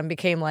 ketchup at him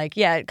became like,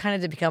 it kind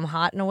of did become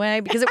hot in a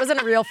way because it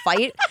wasn't a real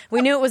fight.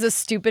 We knew it was a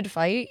stupid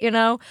fight,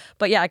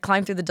 But yeah, I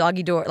climbed through the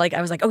doggy door. Like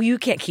I was like, "Oh, you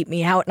can't keep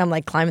me out," and I'm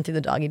like climbing through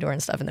the doggy door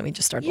and stuff, and then we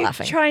just started You're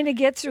laughing. trying to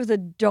get through the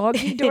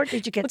doggy door?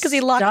 Did you get Because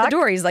he locked the stuck?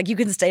 door. He's like, "You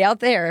can stay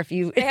out there if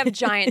you." They have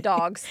giant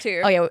dogs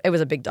too. Oh yeah, it was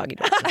a big doggy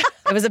door.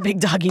 It was a big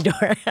doggy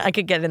door. I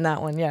could get in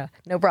that one. Yeah,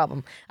 no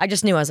problem. I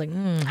just knew I was like,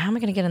 how am I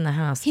going to get in the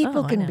house?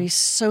 People can be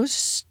so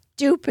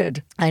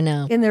stupid I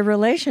know. in their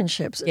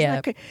relationships. It's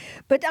not good.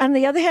 But on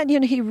the other hand,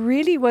 he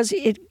really was.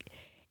 It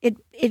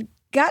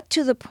got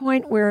to the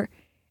point where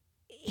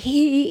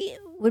he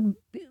would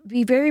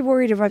be very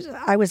worried if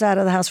I was out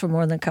of the house for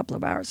more than a couple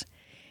of hours.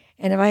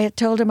 And if I had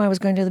told him I was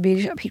going to the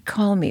beauty shop, he'd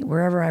call me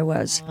wherever I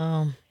was.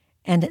 Oh.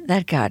 And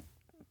that got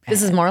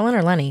This is Marlon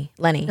or Lenny?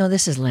 Lenny. No,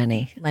 this is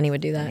Lenny. Lenny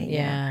would do that. Lenny,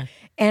 yeah.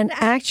 And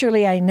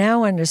actually, I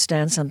now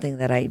understand something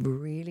that I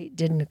really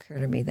didn't occur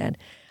to me then.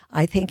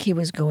 I think he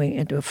was going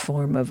into a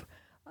form of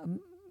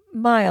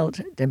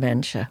mild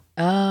dementia.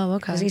 Oh, okay.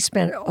 Because he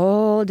spent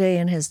all day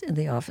in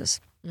the office.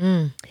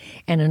 And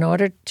in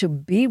order to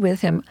be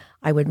with him,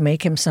 I would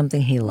make him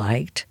something he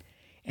liked.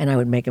 And I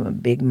would make him a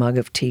big mug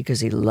of tea because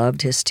he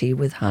loved his tea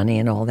with honey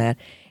and all that.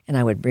 And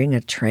I would bring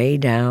a tray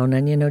down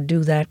and,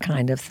 do that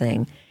kind of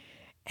thing.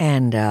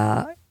 And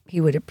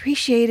he would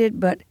appreciate it,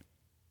 but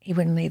he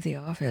wouldn't leave the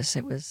office.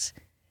 It was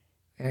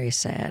very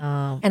sad.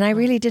 Oh. And I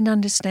really didn't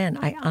understand.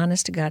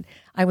 Honest to God,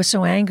 I was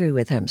so angry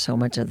with him so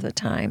much of the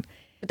time.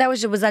 But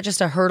was that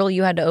just a hurdle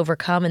you had to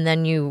overcome, and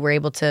then you were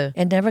able to?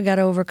 It never got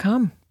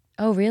overcome.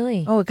 Oh,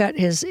 really? Oh, it got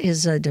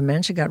his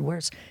dementia got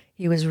worse.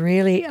 He was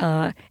really,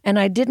 and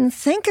I didn't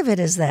think of it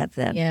as that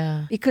then.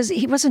 Yeah. Because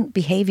he wasn't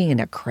behaving in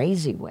a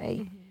crazy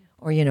way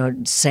or,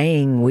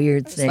 saying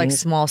weird It's things. like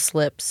small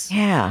slips.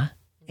 Yeah,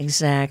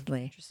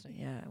 exactly.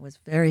 Yeah, it was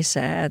very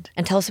sad.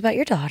 And tell us about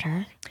your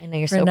daughter. I know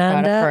you're Fernanda, so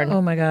proud of her. And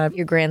oh my God.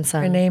 your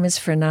grandson. Her name is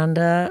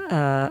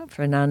Fernanda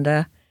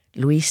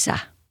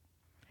Luisa.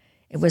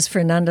 It was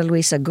Fernanda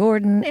Luisa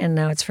Gordon, and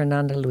now it's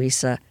Fernanda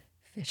Luisa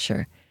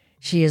Fisher.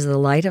 She is the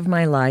light of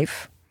my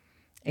life,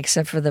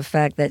 except for the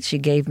fact that she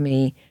gave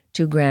me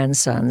 2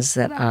 grandsons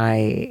that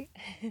I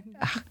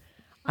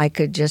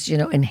could just,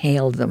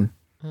 inhale them.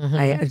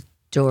 I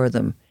adore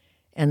them,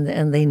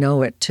 and they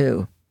know it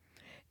too.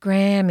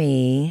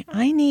 Grammy,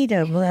 I need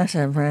a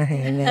blessing for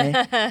him.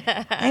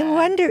 I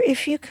wonder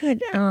if you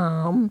could,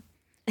 all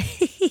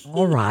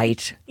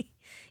right.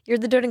 You're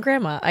the doting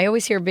grandma. I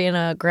always hear being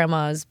a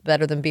grandma is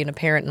better than being a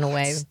parent in a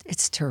way.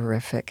 It's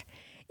terrific.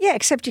 Yeah,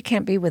 except you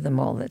can't be with them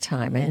all the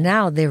time. And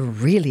now they're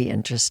really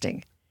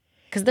interesting.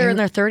 Because they're in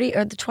their 30s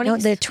or the 20s? No,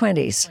 they're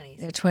 20s.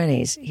 They're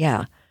 20s,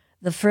 yeah.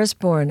 The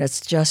firstborn,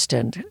 it's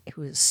Justin,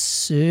 who is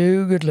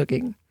so good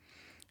looking.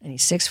 And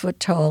he's 6 foot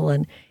tall,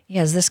 and he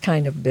has this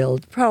kind of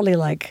build, probably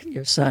like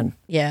your son.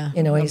 Yeah.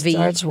 He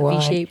starts wide,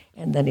 V-shape.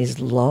 and then he's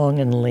long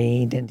and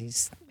lean, and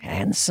he's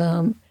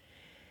handsome.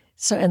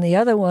 So, and the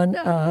other one,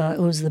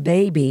 who's the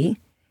baby,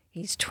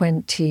 he's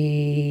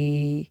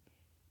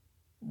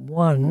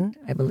 21,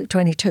 I believe,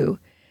 22.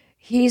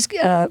 He's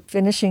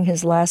finishing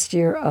his last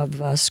year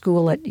of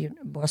school at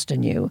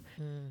Boston U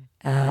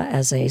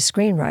as a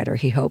screenwriter,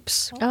 he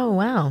hopes. Oh,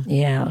 wow.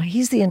 Yeah,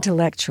 he's the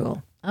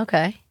intellectual.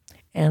 Okay.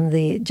 And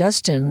the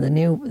Justin,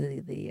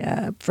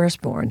 the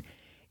firstborn,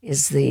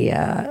 is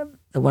the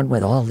one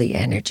with all the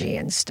energy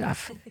and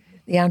stuff,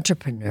 the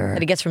entrepreneur.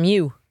 That he gets from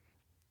you.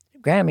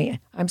 Grammy,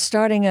 I'm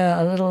starting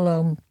a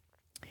little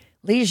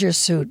leisure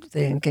suit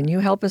thing. Can you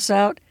help us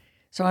out?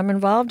 So I'm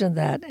involved in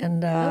that.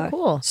 And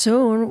cool.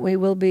 Soon we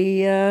will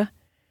be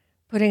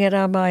putting it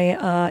on my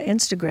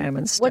Instagram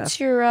and stuff.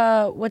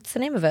 What's the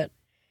name of it?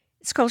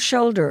 It's called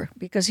Shoulder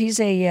because he's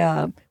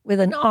with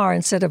an R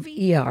instead of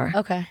ER.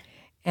 Okay.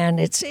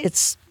 And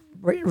it's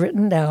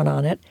written down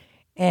on it.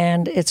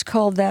 And it's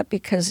called that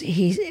because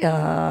he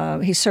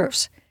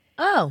surfs.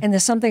 Oh. And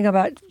there's something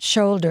about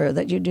shoulder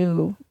that you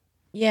do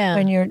Yeah.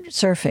 when you're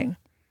surfing.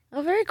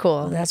 Oh, very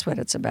cool. Well, that's what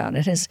it's about.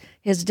 And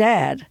his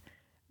dad,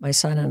 my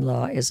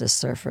son-in-law, is a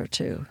surfer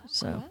too.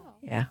 So,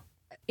 yeah.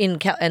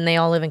 And they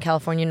all live in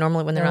California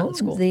normally when they're not in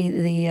school.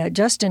 The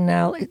Justin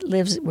now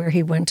lives where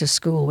he went to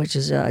school, which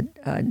is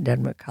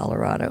Denver,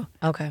 Colorado.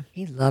 Okay.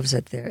 He loves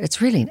it there. It's a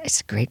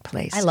great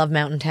place. I love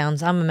mountain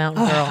towns. I'm a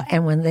mountain girl.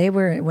 And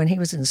when he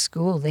was in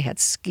school, they had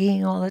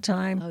skiing all the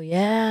time. Oh,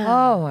 yeah.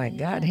 Oh my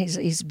God,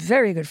 he's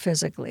very good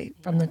physically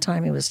from the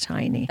time he was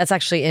tiny. That's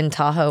actually in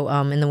Tahoe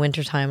in the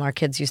wintertime. Our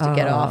kids used to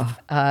get off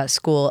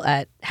school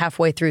at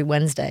halfway through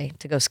Wednesday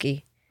to go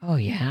ski. Oh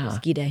yeah,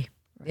 Ski day.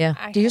 Yeah.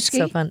 Do you ski?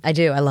 So fun. I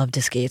do. I love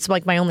to ski. It's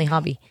like my only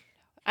hobby.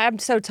 I'm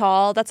so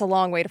tall. That's a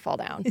long way to fall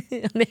down.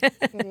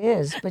 It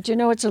is, but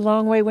it's a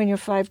long way when you're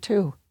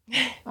 5'2".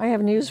 I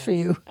have news for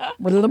you.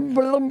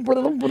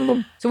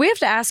 So we have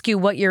to ask you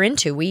what you're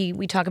into.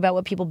 We talk about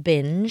what people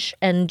binge,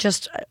 and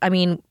just, I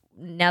mean,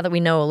 now that we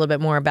know a little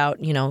bit more about,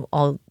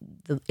 all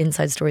the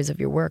inside stories of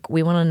your work,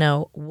 we want to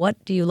know, what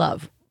do you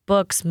love?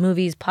 Books,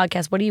 movies,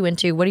 podcasts. What are you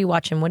into? What are you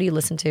watching? What do you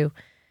listen to?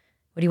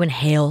 What do you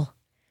inhale?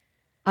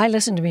 I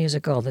listen to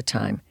music all the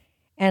time,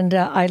 and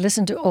I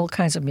listen to all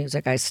kinds of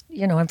music.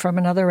 I'm from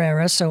another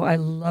era, so I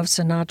love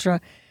Sinatra,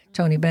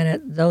 Tony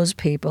Bennett, those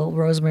people,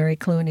 Rosemary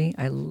Clooney.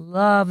 I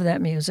love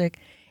that music.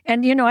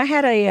 And, I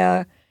had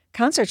a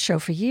concert show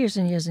for years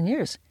and years and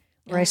years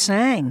where I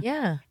sang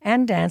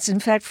and danced. In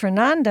fact,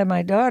 Fernanda,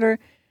 my daughter,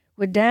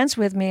 would dance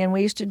with me, and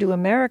we used to do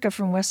America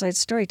from West Side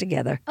Story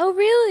together. Oh,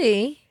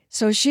 really?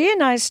 So she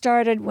and I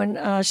started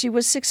when she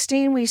was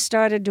 16, we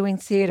started doing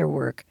theater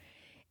work.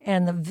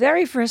 And the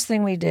very first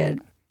thing we did,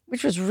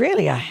 which was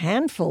really a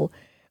handful,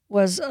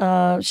 was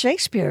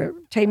Shakespeare,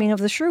 Taming of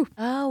the Shrew.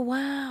 Oh,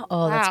 wow.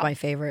 Oh, that's my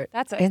favorite.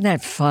 Isn't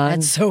that fun?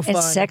 That's so fun.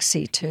 And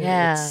sexy, too.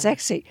 Yeah. It's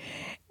sexy.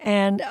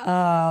 And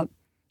I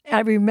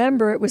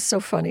remember it was so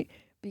funny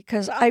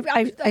because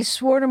I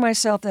swore to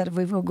myself that if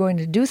we were going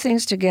to do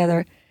things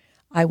together,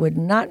 I would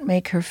not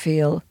make her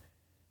feel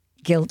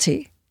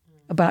guilty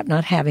about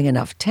not having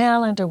enough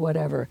talent or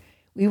whatever.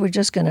 We were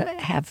just going to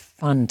have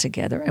fun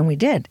together, and we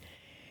did.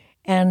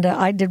 And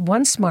I did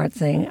one smart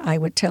thing. I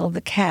would tell the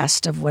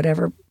cast of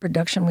whatever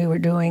production we were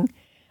doing,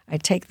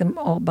 I'd take them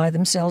all by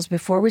themselves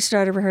before we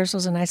started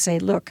rehearsals, and I'd say,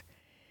 look,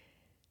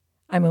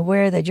 I'm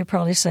aware that you're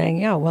probably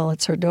saying, yeah, well,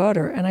 it's her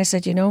daughter. And I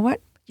said, you know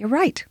what? You're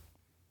right.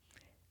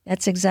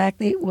 That's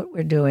exactly what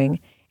we're doing.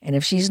 And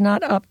if she's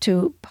not up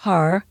to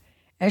par,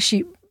 as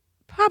she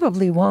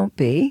probably won't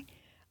be,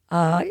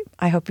 I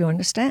hope you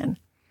understand.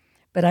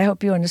 But I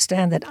hope you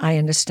understand that I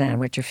understand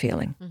what you're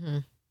feeling.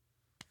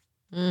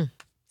 Mm-hmm. Mm.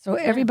 So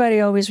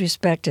everybody always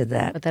respected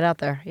that. Put that out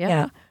there. Yeah.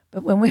 Yeah.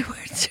 But when we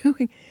were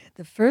doing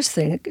the first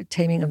thing,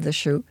 Taming of the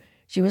Shrew,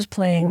 She was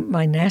playing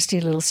my nasty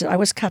little sister. I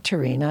was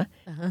Katerina,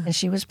 and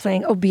she was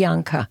playing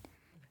Bianca,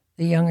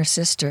 the younger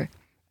sister.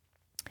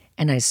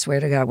 And I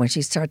swear to God, when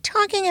she started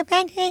talking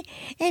about it,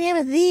 and it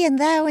was thee and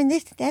thou and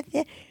this, that,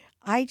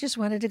 I just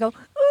wanted to go,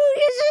 oh,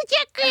 this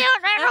is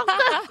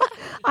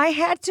cute. I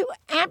had to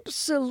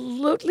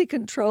absolutely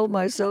control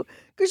myself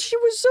because she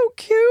was so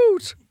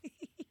cute.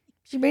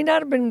 She may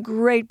not have been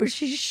great, but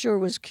she sure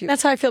was cute.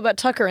 That's how I feel about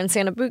Tucker in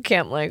Santa Boot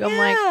Camp. Like, I'm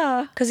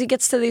like, because he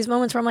gets to these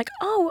moments where I'm like,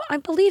 oh, I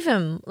believe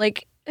him.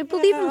 Like, I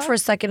believe him for a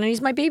second, and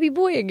he's my baby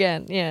boy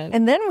again. Yeah.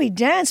 And then we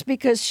danced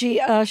because she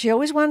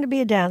always wanted to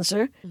be a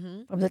dancer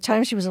from the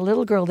time she was a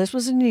little girl. This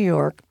was in New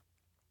York.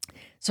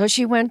 So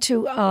she went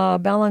to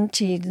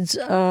Ballantyne's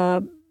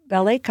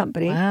ballet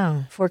company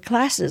for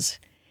classes.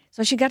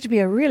 So she got to be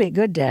a really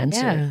good dancer.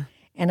 Yeah.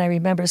 And I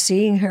remember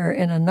seeing her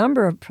in a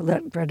number of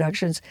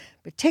productions,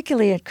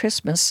 particularly at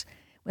Christmas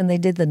when they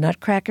did the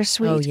Nutcracker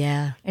Suite. Oh,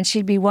 yeah. And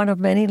she'd be one of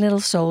many little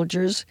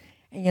soldiers,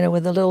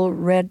 with the little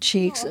red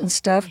cheeks and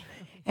stuff.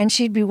 And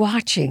she'd be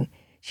watching.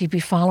 She'd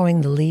be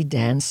following the lead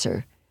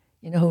dancer,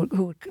 who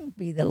would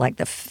be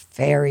the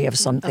fairy of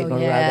something or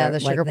other. The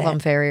Sugar Plum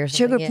Fairy or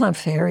something. Sugar Plum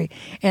Fairy.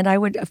 And I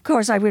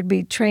would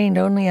be trained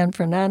only on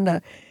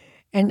Fernanda.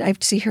 And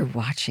I'd see her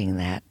watching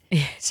that,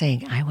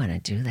 saying, I want to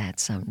do that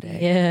someday.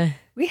 Yeah.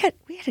 We had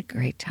a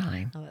great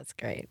time. Oh, that's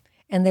great.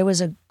 And there was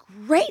a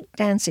great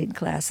dancing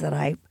class that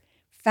I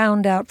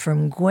found out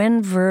from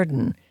Gwen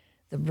Verdon,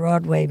 the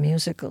Broadway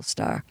musical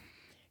star.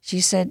 She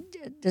said,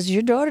 does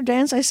your daughter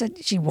dance? I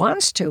said, she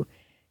wants to.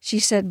 She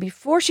said,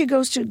 before she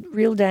goes to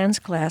real dance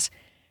class,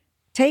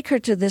 take her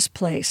to this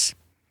place.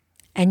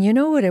 And you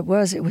know what it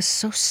was? It was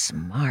so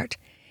smart.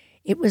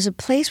 It was a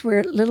place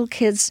where little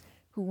kids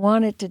who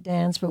wanted to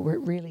dance but were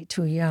really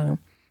too young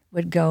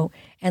would go,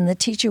 and the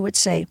teacher would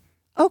say,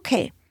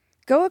 okay,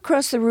 go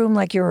across the room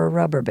like you're a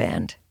rubber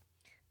band.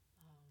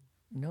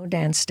 No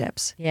dance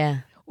steps.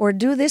 Yeah. Or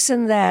do this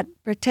and that.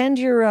 Pretend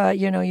you're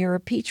a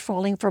peach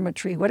falling from a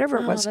tree, whatever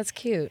it was. Oh, that's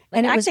cute. Like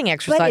And acting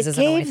exercises.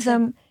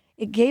 But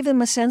it gave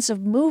them a sense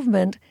of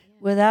movement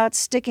without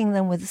sticking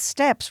them with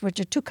steps, which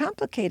are too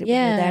complicated when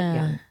you're that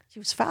young. She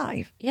was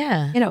 5.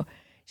 Yeah.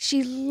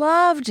 She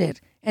loved it.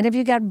 And if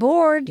you got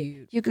bored,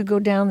 you could go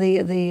down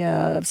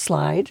the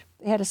slide.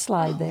 They had a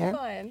slide there.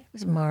 Fun. It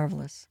was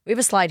marvelous. We have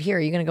a slide here. Are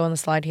you going to go on the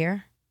slide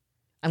here?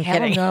 I'm Hell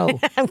kidding. no.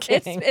 I'm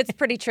kidding. It's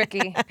pretty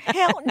tricky.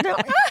 Hell no.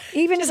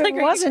 Even if it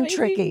wasn't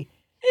tricky.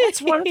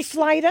 It's one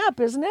flight up,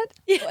 isn't it?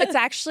 It's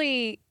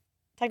actually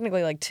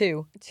Technically like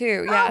 2.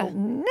 2. Yeah.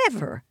 Oh,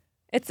 never.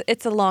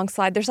 It's a long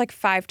slide. There's like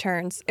 5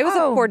 turns. It was a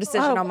poor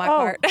decision on my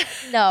part.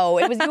 No,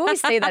 it was. You always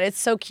say that. It's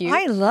so cute.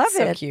 I love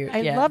so it. cute. I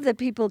yeah. love that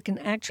people can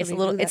actually It's a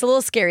little. do that. It's a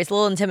little scary. It's a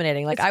little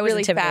intimidating. Like It's I was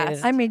really intimidated.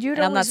 fast. I mean, you'd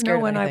And I'm not always scared know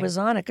of when I anything. was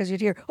on it because you'd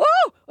hear,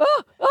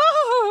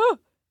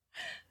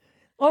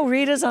 oh,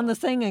 Rita's on the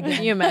thing again.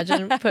 Can you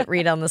imagine? Put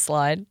Rita on the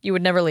slide. You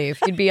would never leave.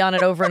 You'd be on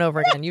it over and over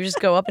again. You just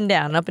go up and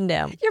down, up and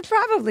down. You're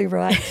probably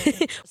right.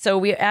 So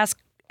we ask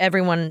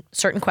everyone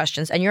certain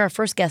questions, and you're our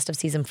first guest of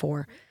season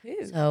 4.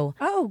 So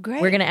Oh, great.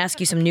 we're going to ask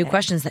you some new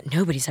questions that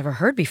nobody's ever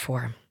heard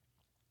before.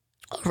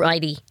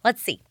 Alrighty,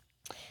 let's see.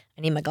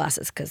 I need my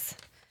glasses because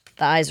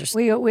the eyes are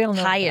We all know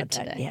tired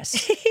about that, today.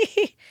 Yes.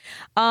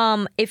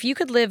 If you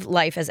could live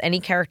life as any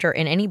character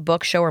in any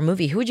book, show, or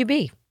movie, who would you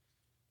be?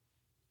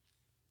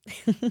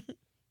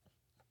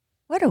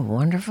 What a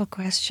wonderful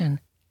question.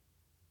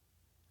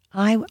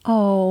 I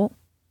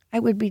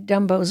would be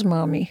Dumbo's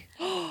mommy.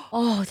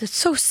 Oh, that's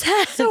so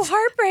sad. So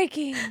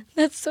heartbreaking.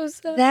 That's so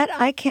sad. That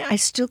I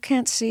still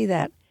can't see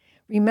that.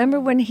 Remember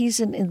when he's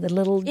in the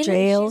little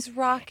jail She's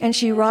rocking and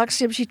she rocks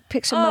him, she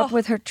picks him up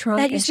with her trunk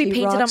That and used to be she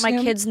painted on rocks my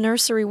him? kid's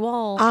nursery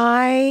wall.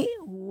 I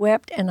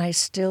wept and I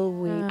still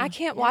weep. I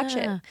can't watch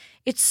it.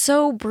 It's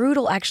so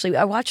brutal, actually.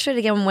 I watched it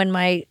again when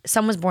my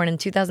son was born in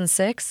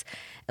 2006.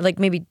 Like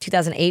maybe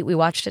 2008, we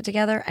watched it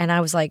together. And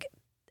I was like,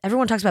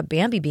 everyone talks about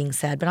Bambi being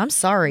sad, but I'm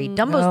sorry.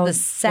 Dumbo's No, the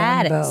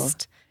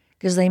saddest.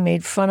 Because they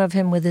made fun of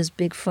him with his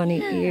big funny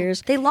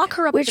ears. They lock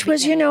her up. Which at the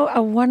was, beginning.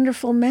 a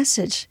wonderful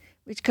message.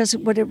 Because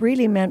what it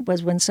really meant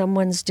was when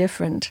someone's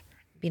different,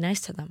 Be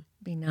nice to them.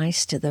 be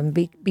nice to them.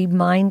 Be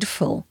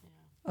mindful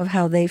of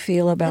how they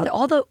feel about And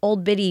all the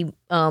old bitty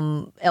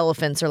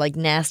elephants are like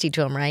nasty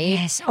to him, right?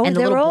 Yes. Oh, and the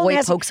they're little all boy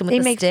nasty. pokes him with They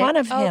the make stick. fun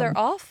of him. Oh, they're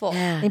awful.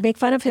 Yeah. They make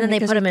fun of him And then they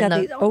because put him he's in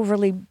got the- the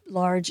overly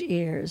large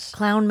ears.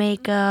 Clown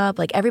makeup.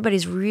 Like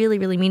everybody's really,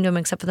 really mean to him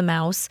except for the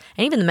mouse.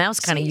 And even the mouse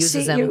kind of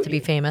uses them to be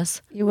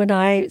famous. You and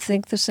I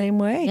think the same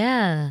way.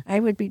 Yeah. I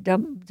would be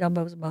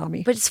Dumbo's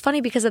mommy. But it's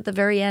funny because at the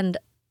very end,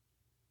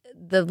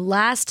 the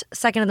last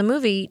second of the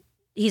movie,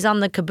 he's on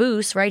the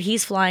caboose, right?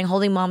 He's flying,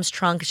 holding mom's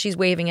trunk. She's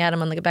waving at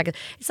him on the back.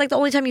 It's like the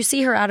only time you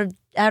see her out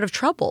of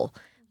trouble.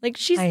 Like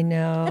she's. I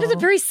know. That is a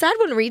very sad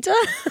one, Rita.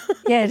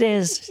 Yeah, it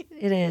is.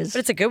 It is. But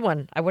it's a good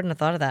one. I wouldn't have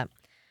thought of that.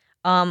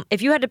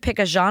 If you had to pick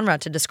a genre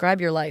to describe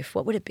your life,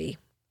 what would it be?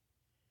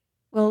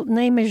 Well,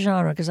 name a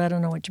genre because I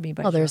don't know what you mean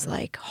by Well, there's genre.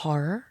 like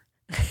horror,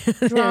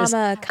 Drama,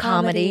 there's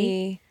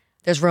comedy.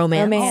 there's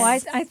romance.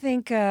 Romance. Oh, I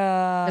think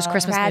There's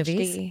Christmas movies.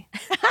 Tragedy.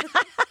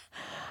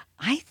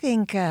 I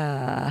think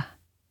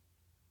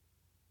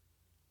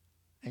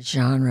a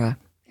genre,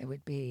 it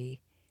would be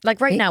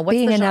Like right now, what's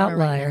being the an genre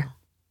right outlier, now?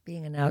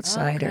 being an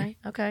outsider.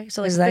 Okay.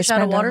 So like Because I fish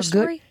out of spent water a good-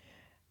 story?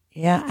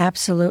 Yeah,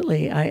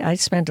 absolutely. I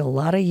spent a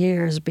lot of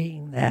years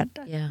being that.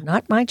 Yeah.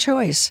 Not my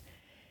choice.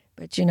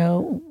 But,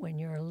 when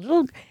you're a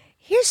little...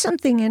 Here's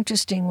something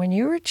interesting. When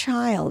you're a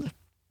child,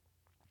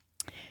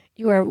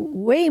 you are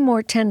way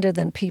more tender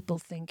than people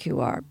think you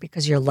are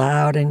because you're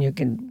loud and you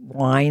can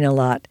whine a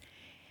lot.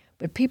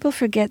 But people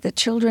forget that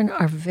children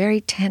are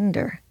very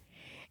tender.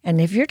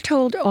 And if you're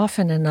told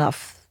often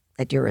enough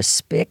that you're a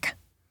spick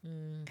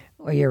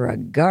or you're a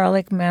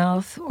garlic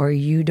mouth or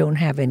you don't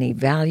have any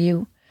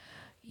value,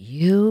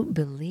 you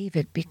believe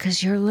it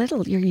because you're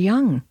little, you're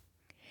young,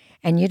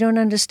 and you don't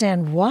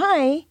understand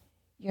why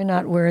you're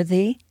not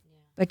worthy,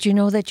 but you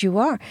know that you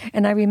are.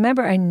 And I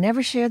remember I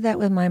never shared that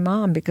with my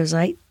mom because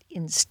I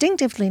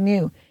instinctively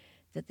knew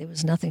that there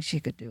was nothing she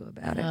could do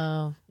about it.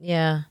 Oh,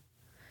 yeah.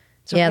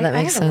 So yeah, I, that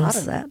I makes had sense. a lot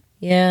of that.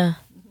 Yeah,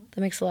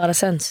 that makes a lot of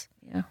sense.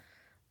 Yeah,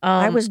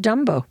 I was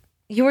Dumbo.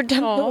 You were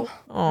Dumbo.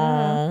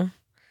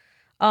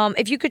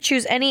 If you could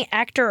choose any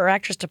actor or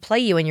actress to play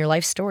you in your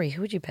life story,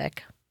 who would you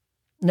pick?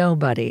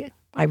 Nobody.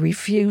 I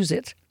refuse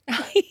it.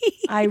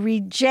 I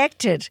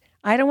reject it.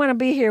 I don't want to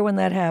be here when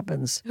that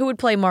happens. Who would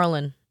play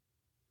Marlon?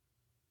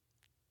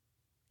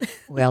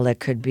 Well, it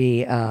could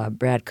be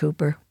Brad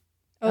Cooper.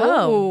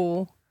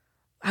 Oh.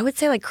 I would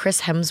say like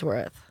Chris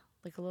Hemsworth.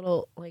 Like a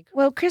little like.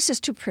 Well, Chris is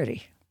too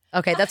pretty.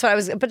 Okay, that's what I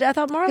was. But I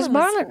thought Marlon. Because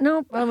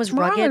Marlon was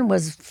rugged. Marlon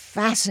was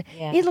fascinating.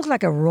 Yeah. He looked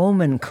like a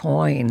Roman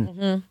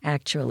coin,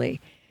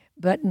 actually.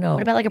 But no.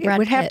 What about like a Brad It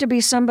would have Pitt? to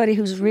be somebody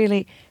who's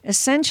really,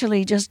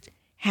 essentially just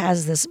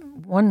has this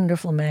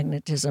wonderful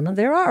magnetism. And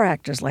there are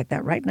actors like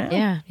that right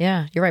now.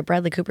 Yeah. You're right.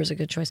 Bradley Cooper's a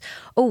good choice.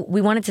 Oh,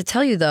 we wanted to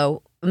tell you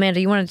though, Amanda.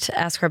 You wanted to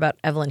ask her about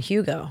Evelyn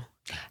Hugo.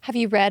 Have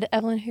you read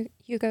Evelyn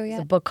Hugo It's a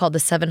yet? book called The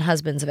Seven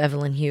Husbands of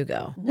Evelyn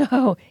Hugo.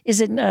 No. Is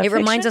it It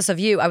reminds fiction? us of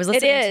you. I was It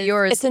listening to is.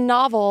 yours. It's a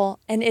novel,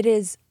 and it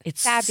is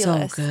It's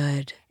fabulous. so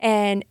good.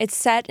 And it's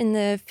set in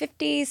the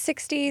 50s,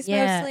 60s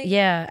mostly.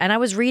 Yeah. And I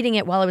was reading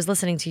it while I was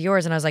listening to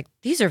yours, and I was like,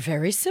 these are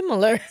very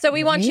similar. So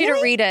we want you to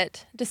Really? read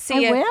it to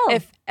see I will.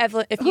 if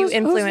you Who's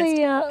influenced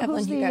the, Evelyn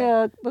who's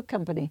Hugo. the book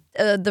company?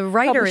 The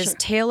writer is Publisher.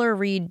 Taylor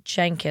Reed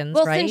Jenkins,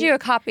 We'll right? send you a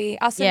copy.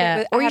 I'll send yeah,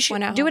 it. or I you have should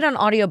one at do home. it on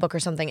audiobook or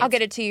something. I'll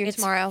get it to you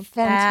tomorrow.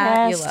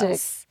 Fantastic.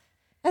 Fabulous.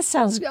 That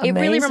sounds amazing. It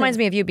really reminds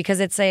me of you because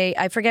it's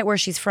I forget where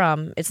she's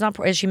from. It's not,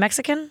 is she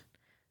Mexican?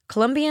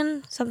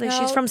 Colombian? Something? No.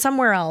 She's from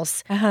somewhere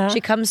else. Uh-huh. She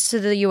comes to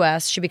the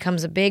U.S. She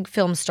becomes a big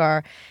film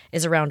star,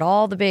 is around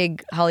all the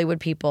big Hollywood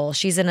people.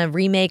 She's in a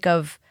remake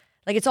of,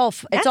 like, it's all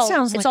That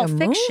sounds it's like all a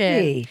fiction.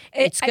 movie.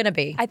 It's going to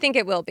be. I think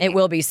it will be. It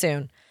will be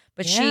soon.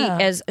 But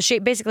Yeah.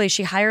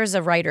 she hires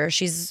a writer.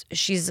 She's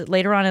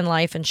later on in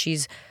life, and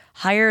she's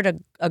hired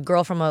a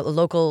girl from a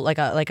local like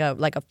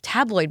a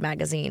tabloid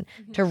magazine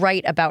to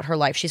write about her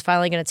life. She's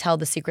finally going to tell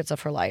the secrets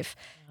of her life.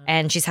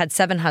 And she's had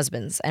 7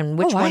 husbands, and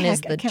which Oh, one I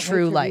is the can't wait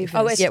true to life? read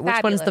Oh, this. it's which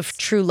one's the fabulous.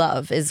 true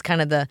love is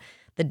kind of the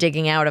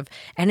digging out of,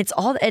 and it's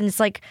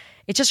like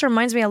it just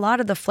reminds me a lot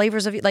of the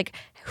flavors of like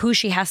who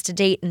she has to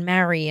date and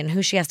marry, and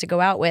who she has to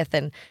go out with,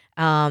 and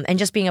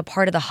just being a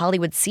part of the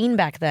Hollywood scene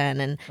back then,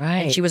 and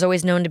Right. she was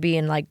always known to be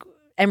in like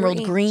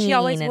emerald green. She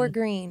always and- wore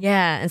green.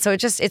 Yeah, and so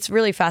it's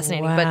really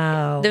fascinating.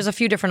 Wow. But there's a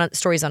few different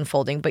stories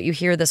unfolding, but you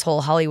hear this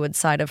whole Hollywood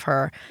side of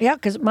her. Yeah,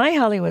 because my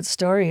Hollywood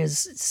story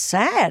is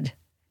sad.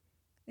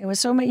 There was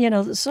so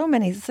many, so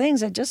many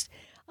things. I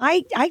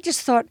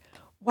just thought,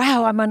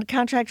 wow, I'm on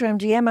contract for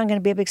MGM. I'm going to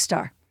be a big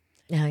star.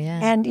 Oh yeah.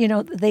 And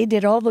they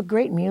did all the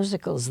great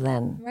musicals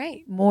then,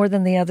 Right. more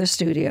than the other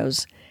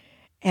studios.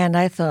 And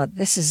I thought,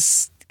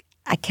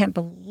 I can't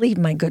believe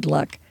my good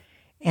luck.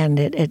 And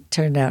it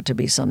turned out to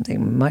be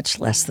something much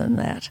less than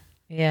that.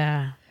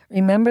 Yeah.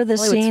 Remember the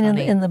Hollywood's scene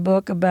funny. in the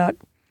book about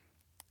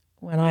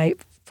when I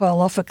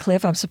fall off a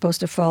cliff? I'm supposed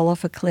to fall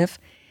off a cliff,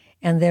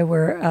 and there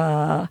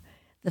were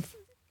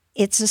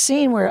it's a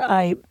scene where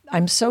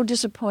I'm so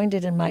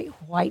disappointed in my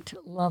white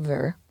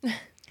lover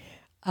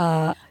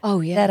Oh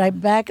yeah. that I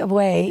back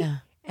away Yeah.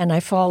 and I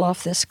fall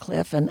off this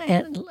cliff and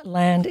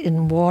land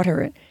in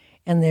water,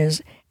 and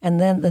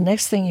then the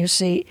next thing you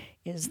see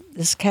is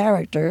this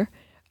character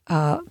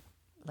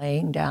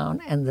laying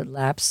down, and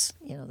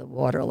the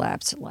water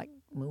laps like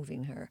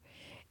moving her,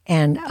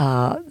 and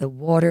the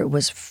water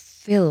was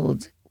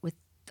filled with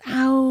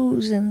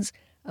thousands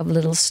of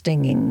little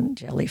stinging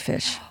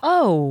jellyfish,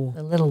 Oh.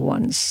 the little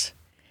ones.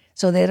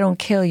 So they don't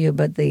kill you,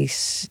 but they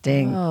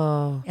sting.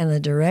 Oh. And the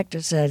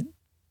director said,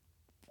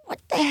 "What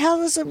the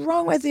hell is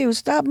wrong with you?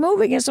 Stop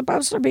moving. You're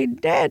supposed to be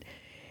dead."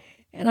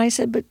 And I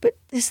said, but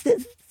this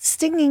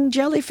stinging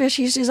jellyfish.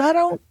 He says, "I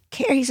don't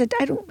care." He said,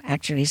 "I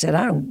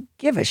don't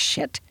give a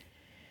shit."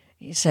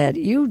 He said,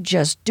 "You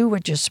just do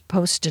what you're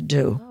supposed to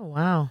do." Oh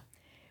wow.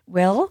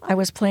 Well, I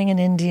was playing an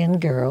Indian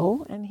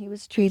girl, and he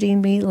was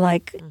treating me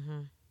like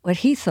what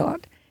he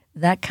thought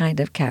that kind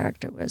of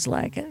character was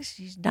like.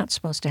 She's not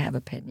supposed to have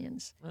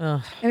opinions.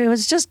 Ugh. And it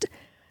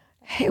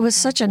was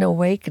such an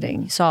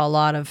awakening. You saw a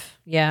lot of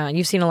and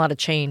you've seen a lot of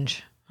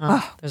change,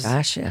 Oh, There's-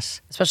 gosh,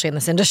 yes. especially in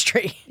this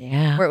industry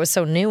Yeah. where it was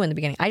so new in the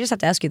beginning. I just have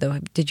to ask you though,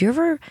 did you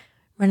ever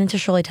run into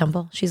Shirley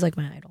Temple? She's like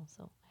my idol.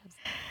 So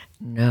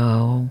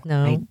No,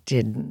 No? I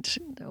didn't.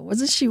 No.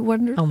 Wasn't she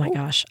wonderful? oh my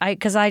gosh,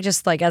 because I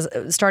just like as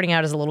starting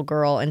out as a little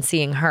girl and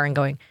seeing her and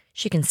going,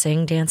 she can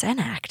sing, dance, and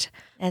act.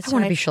 That's I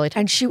want to right. be Shirley Temple.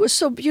 And she was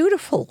so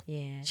beautiful.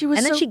 Yeah, She was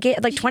and then so- she gave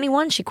like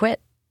 21. She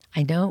quit.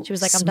 I know. She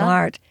was like, I'm done.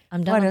 smart.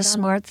 I'm done, What I'm a done.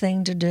 smart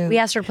thing to do. We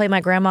asked her to play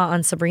my grandma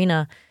on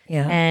Sabrina.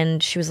 Yeah.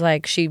 And she was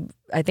like,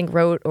 I think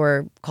wrote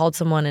or called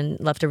someone and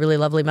left a really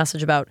lovely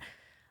message about,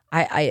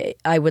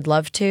 I would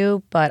love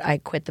to, but I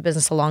quit the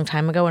business a long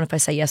time ago. And if I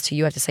say yes to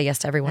you, I have to say yes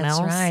to everyone That's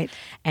else. right.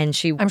 And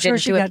she I'm sure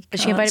didn't she do got it.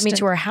 But she invited me to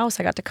constant- her house.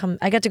 I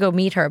got to go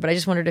meet her, but I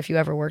just wondered if you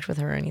ever worked with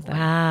her or anything.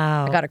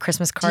 Wow. I got a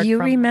Christmas card Do you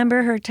from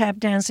remember her tap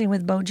dancing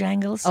with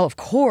Bojangles? Oh, of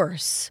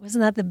course.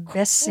 Wasn't that the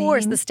best Of scene?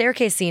 course, the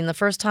staircase scene, the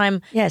first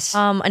time Yes.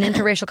 an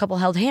interracial couple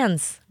held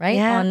hands, right?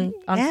 Yeah.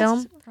 On Yes,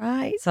 film.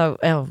 Right. So,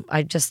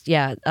 I just,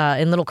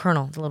 in Little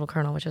Colonel, The Little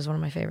Colonel, which is one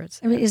of my favorites.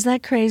 I mean, is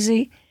that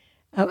crazy?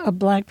 A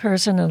black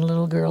person and a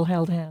little girl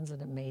held hands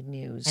and it made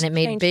news. And it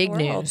made Changed big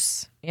the world.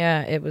 news.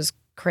 Yeah, it was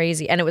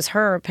crazy. And it was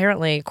her,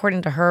 apparently,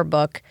 according to her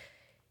book,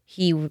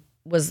 he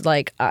was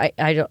like, I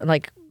don't,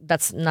 like,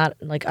 that's not,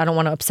 like, I don't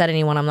want to upset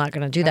anyone. I'm not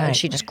going to do that. And Right,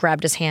 she just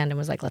grabbed his hand and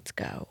was like, let's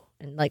go.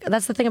 And, like,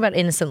 that's the thing about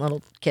innocent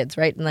little kids,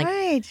 right? And, like,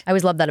 Right. I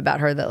always loved that about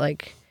her, that,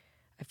 like,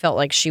 I felt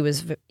like she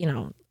was,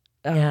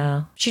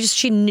 Yeah.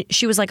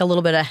 she was, like, a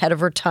little bit ahead of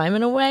her time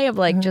in a way of,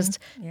 like, just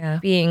Yeah.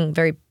 being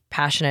very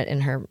passionate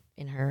in her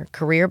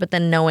career, but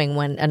then knowing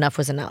when enough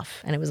was enough.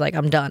 And it was like,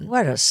 I'm done.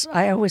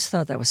 I always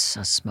thought that was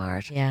so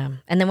smart. Yeah.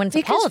 And then when it's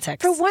Because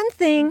politics, for one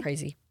thing,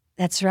 crazy.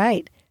 that's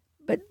right.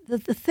 But the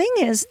thing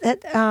is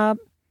that,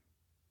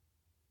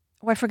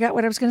 I forgot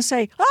what I was going to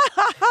say.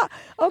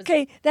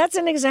 Okay, that's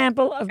an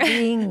example of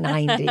being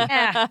 90.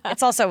 Yeah.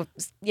 It's also,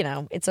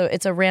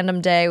 it's a random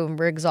day when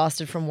we're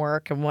exhausted from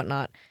work and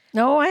whatnot.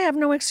 No, I have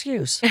no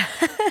excuse.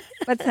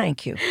 But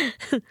thank you.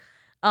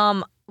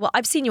 Well,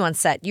 I've seen you on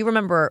set. You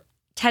remember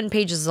 10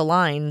 pages of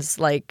lines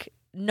like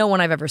no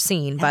one I've ever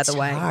seen, by the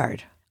way. That's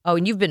hard. Oh,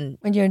 and you've been,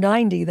 When you're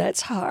 90,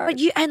 that's hard.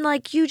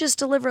 but you just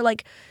deliver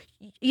like,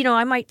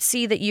 I might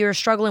see that you're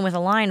struggling with a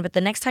line, but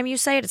the next time you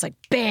say it, it's like,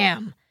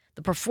 bam,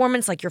 the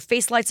performance, like your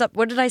face lights up.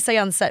 What did I say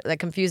on set that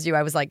confused you?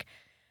 I was like,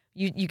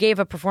 you gave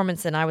a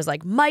performance and I was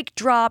like, mic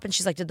drop. And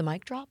she's like, did the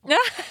mic drop? I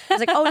was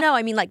like, oh no,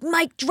 I mean like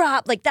mic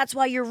drop. Like that's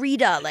why you're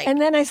Rita. Like, And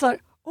then I thought,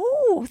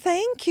 oh,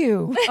 thank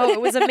you. oh,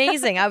 it was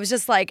amazing. I was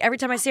just like, every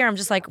time I see her, I'm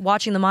just like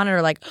watching the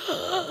monitor like,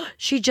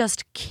 she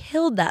just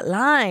killed that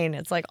line.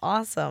 It's like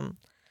awesome.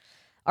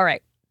 All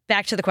right,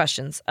 back to the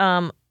questions.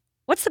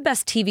 What's the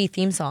best TV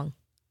theme song,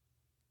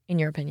 in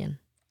your opinion?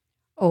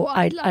 Oh,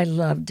 I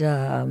loved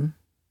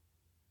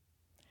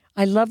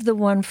the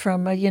one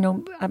from,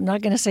 I'm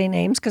not going to say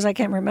names because I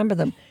can't remember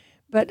them.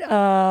 But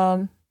da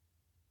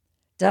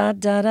da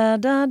da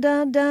da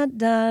da da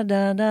da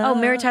da. Oh,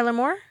 Mary Tyler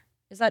Moore?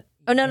 Is that?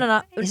 Oh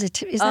no. Is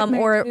that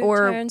Mary?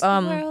 or Turns the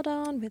world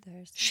on with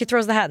her she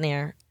throws the hat in the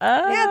air.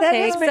 Yeah, that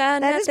is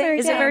Mary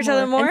Is it Mary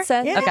Tyler Moore? And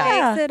says, Yeah.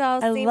 makes it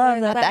all I seem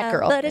love that. That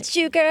girl. But it's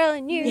you, girl,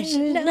 and you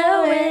should know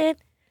know it.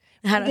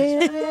 it. How do-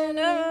 You show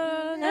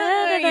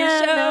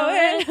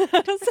it.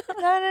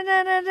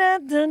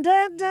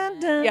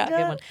 Yeah,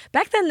 good one.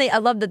 Back then, I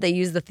loved that they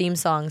used the theme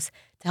songs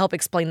to help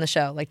explain the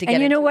show, like to get.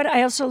 And you know into what? it.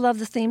 I also love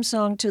the theme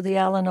song to the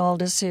Alan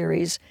Alda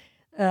series.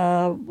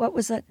 What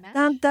was that?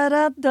 Dun, da,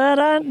 da, da,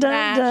 da, da,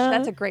 Mash, da.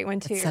 that's a great one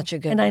too. It's such a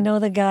good. And I know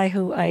the guy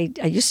who I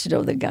used to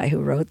know the guy who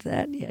wrote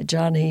that. Yeah,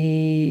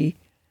 Johnny.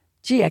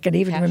 Gee, I can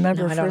even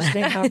remember No, her I don't first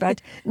know. name. How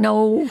about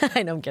no?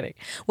 I know, I'm kidding.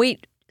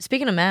 Wait,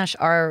 speaking of MASH,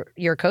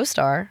 your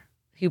co-star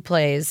who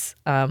plays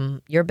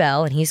your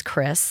Belle, and he's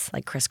Chris,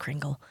 like Chris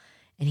Kringle,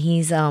 and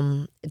he's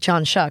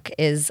John Shuck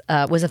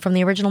was from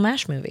the original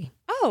MASH movie.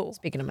 Oh,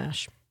 Speaking of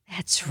MASH,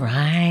 That's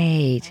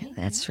right.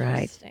 That's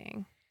right.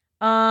 interesting.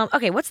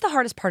 okay, what's the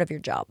hardest part of your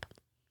job?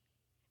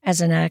 As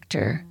an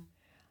actor.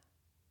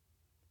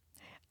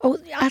 Oh,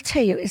 I'll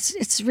tell you,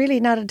 it's really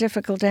not a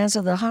difficult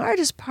answer. The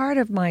hardest part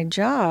of my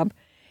job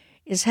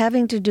is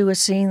having to do a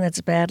scene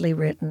that's badly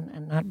written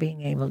and not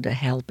being able to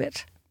help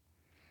it.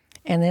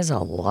 And there's a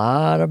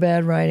lot of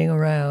bad writing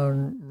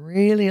around,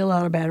 really a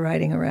lot of bad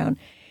writing around.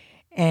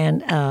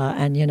 And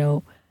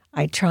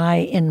I try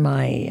in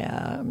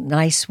my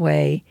nice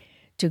way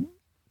to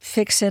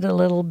fix it a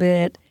little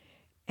bit.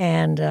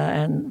 And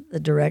the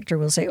director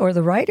will say, or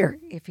the writer,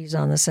 if he's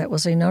on the set, will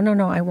say,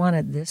 no, I want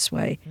it this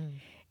way.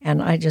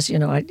 And I just,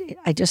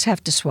 I just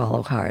have to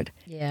swallow hard.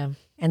 Yeah.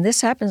 And this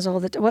happens all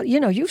the time. Well,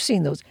 you've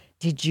seen those.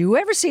 Did you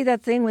ever see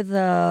that thing with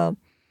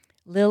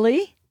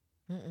Lily?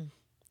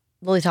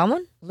 Lily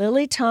Tomlin?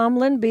 Lily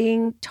Tomlin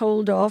being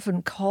told off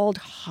and called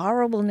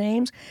horrible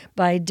names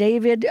by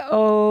David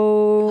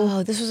O.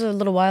 Oh, this was a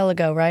little while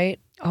ago, right?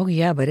 Oh,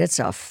 yeah, but it's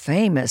a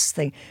famous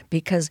thing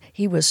because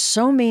he was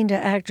so mean to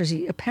actors.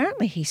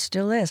 Apparently he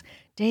still is.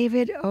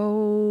 David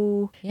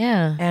O.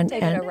 Yeah.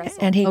 David O. Russell.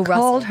 And he O.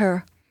 called Russell.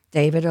 her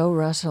David O.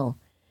 Russell.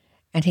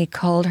 And he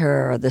called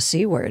her the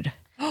C word.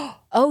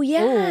 Oh,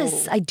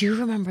 yes. I do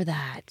remember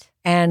that.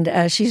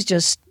 And she's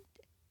just,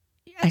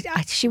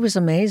 she was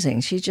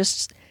amazing. She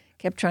just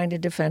kept trying to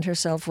defend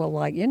herself. Well,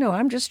 like,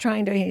 I'm just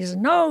trying to, he says,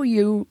 no,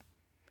 you.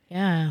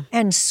 Yeah.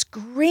 And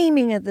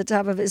screaming at the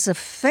top of it is a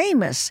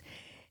famous.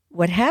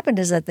 What happened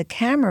is that the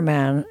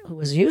cameraman, who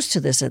was used to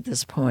this at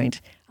this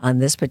point, on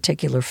this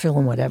particular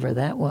film, whatever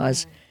that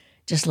was,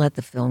 just let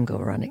the film go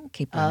running,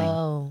 keep running.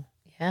 Oh,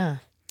 yeah.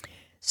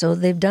 So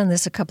they've done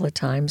this a couple of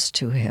times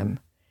to him.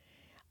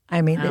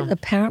 I mean,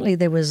 apparently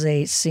there was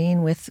a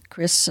scene with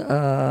Chris,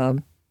 oh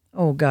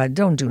God,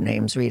 don't do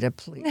names, Rita,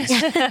 please.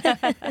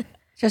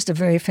 Just a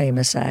very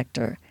famous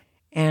actor.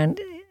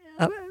 And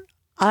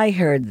I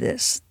heard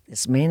this.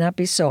 This may not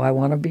be so. I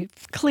want to be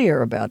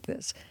clear about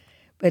this.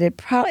 But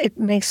it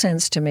makes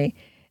sense to me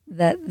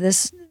that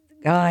this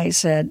guy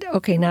said,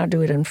 okay, now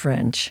do it in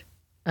French.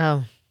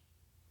 Oh.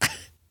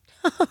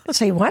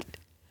 Say what?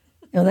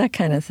 That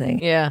kind of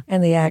thing. Yeah.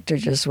 And the actor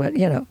just went,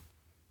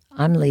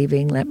 I'm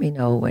leaving. Let me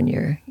know when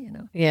you're,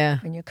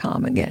 when you're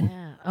calm again.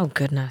 Yeah. Oh,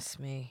 goodness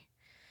me.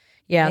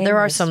 Yeah,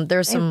 there's some.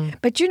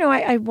 But,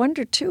 I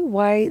wonder, too,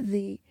 why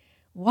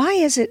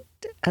is it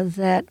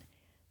that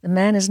the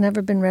man has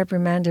never been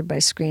reprimanded by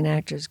Screen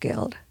Actors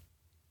Guild?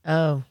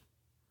 Oh.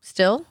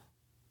 Still?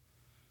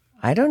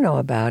 I don't know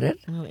about it.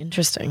 Oh,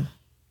 interesting.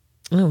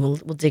 Oh, we'll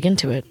dig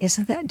into it.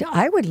 Isn't that?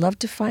 I would love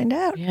to find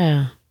out.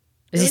 Yeah.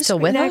 Is he still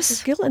with Screen us?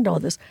 Actors Guild and all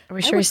this. Are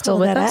we sure he's still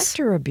with that us?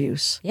 actor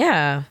abuse.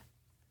 Yeah.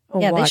 Oh,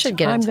 Yeah, watch. they should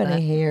get I'm into going to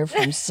that. hear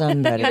from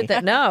somebody.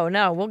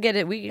 No, we'll get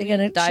it. They're going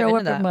to dive show into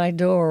up that. at my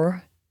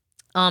door.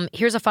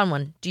 Here's a fun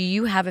one. Do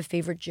you have a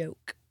favorite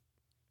joke?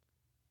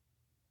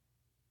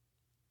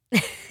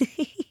 Let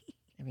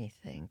me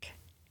think.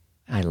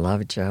 I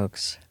love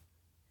jokes.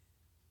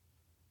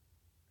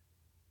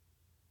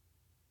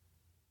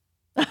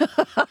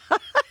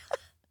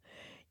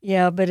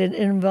 Yeah, but it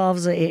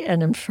involves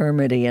an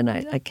infirmity, and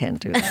I can't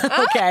do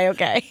that.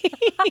 Okay.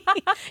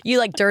 You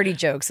like dirty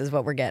jokes is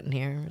what we're getting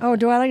here. Oh,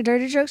 do I like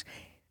dirty jokes?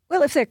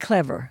 Well, if they're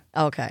clever.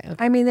 Okay.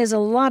 I mean, there's a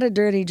lot of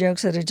dirty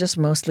jokes that are just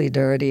mostly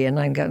dirty, and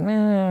I'm going,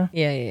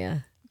 Yeah.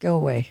 go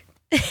away.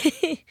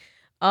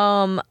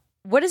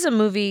 What is a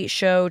movie,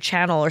 show,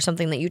 channel, or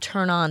something that you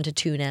turn on to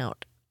tune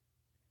out?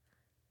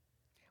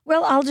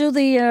 Well, I'll do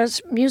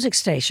the music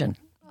station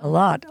a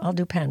lot. I'll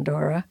do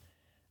Pandora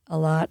a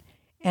lot.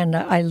 And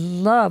I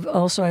love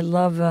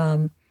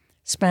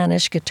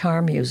Spanish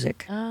guitar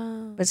music.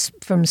 Oh. But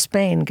from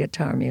Spain,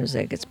 guitar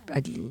music.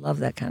 I love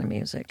that kind of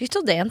music. Do you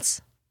still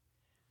dance?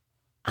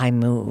 I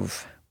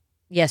move.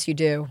 Yes, you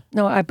do.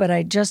 No, but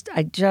I just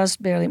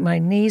barely. My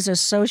knees are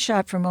so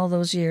shot from all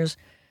those years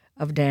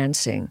of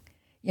dancing.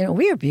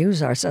 We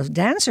abuse ourselves.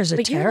 Dancers are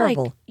But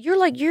terrible. You're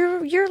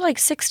like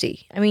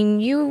 60. I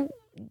mean,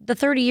 the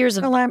 30 years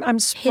of Well, I'm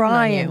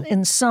spry you.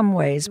 in some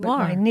ways, but are.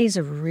 my knees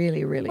are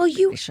really, really. Well,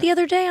 really shot. the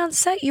other day on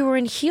set, you were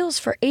in heels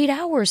for 8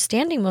 hours,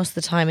 standing most of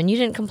the time, and you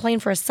didn't complain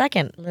for a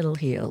second. Little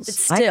heels.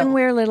 But I can still.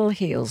 wear little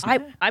heels.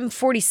 I'm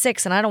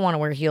 46 and I don't want to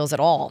wear heels at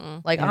all.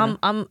 Like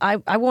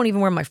I won't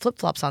even wear my flip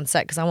flops on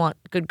set because I want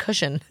good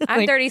cushion.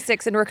 I'm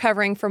 36 and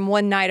recovering from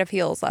one night of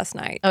heels last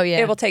night. Oh, yeah.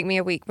 It will take me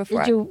a week before.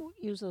 Did you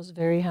use those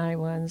very high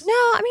ones? No,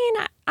 I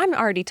mean I'm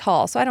already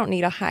tall, so I don't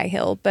need a high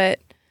heel, but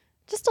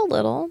just a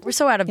little. We're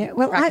so out of Yeah,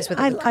 well, practice with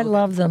it. I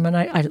love them, and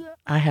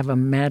I have a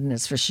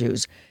madness for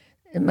shoes.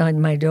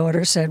 My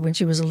daughter said when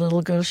she was a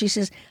little girl, she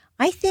says,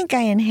 I think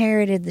I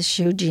inherited the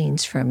shoe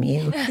genes from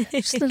you.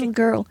 Just a little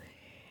girl.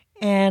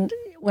 And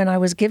when I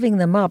was giving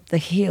them up, the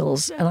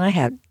heels, and I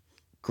had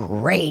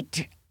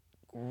great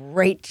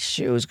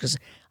shoes because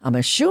I'm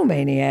a shoe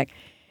maniac.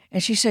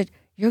 And she said,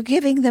 you're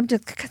giving them to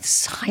the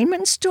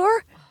consignment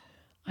store?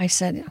 I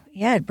said,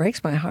 yeah, it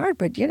breaks my heart,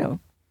 but,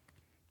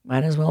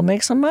 might as well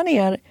make some money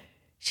on it.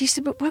 She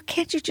said, but why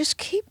can't you just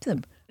keep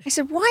them? I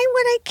said, why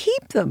would I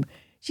keep them?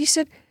 She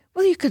said,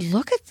 well, you could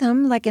look at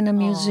them like in a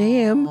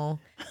museum. Oh.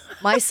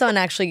 My son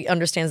actually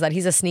understands that.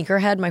 He's a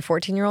sneakerhead, my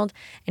 14-year-old,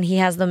 and he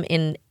has them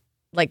in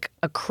like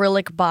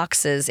acrylic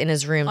boxes in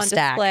his room On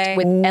stacked display.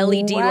 with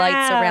LED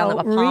lights around them,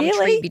 a palm tree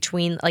Really?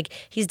 between. Like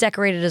he's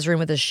decorated his room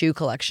with his shoe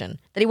collection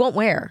that he won't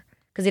wear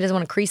because he doesn't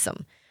want to crease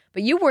them.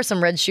 But you wore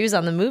some red shoes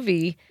on the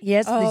movie.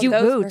 Yes, Oh, the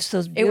those boots.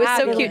 Those It was so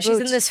beautiful cute. She's in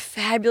boots. this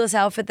fabulous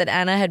outfit that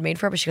Anna had made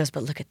for her, but she goes,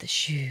 "But look at the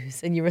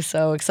shoes!" And you were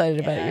so excited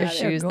about your they're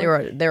shoes. They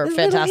gorgeous. were The little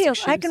fantastic heels.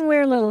 shoes. I can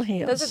wear little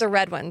heels. Those are the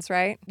red ones,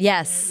 right?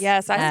 Yes,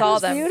 Yes, I Yes. saw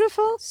Those them.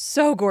 beautiful.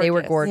 So gorgeous. They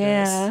were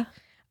gorgeous.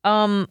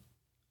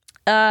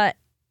 Yeah.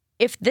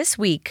 If this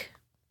week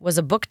was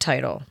a book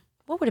title,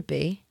 what would it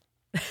be?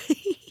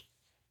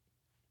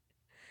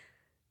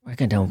 We're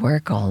going to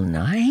work all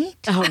night?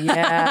 Oh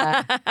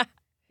yeah,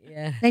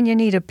 yeah. Then you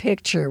need a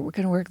picture. We're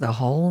going to work the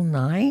whole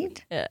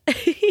night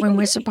when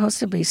we're supposed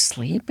to be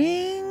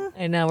sleeping?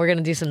 I know. We're gonna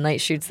do some night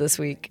shoots this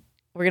week.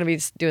 We're gonna be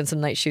doing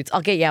some night shoots.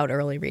 I'll get you out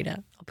early, Rita.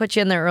 I'll put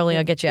you in there early.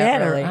 I'll get you out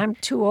Better. early. I'm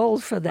too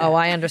old for that. Oh,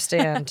 I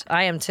understand.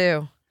 I am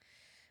too.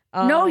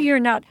 No, you're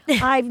not.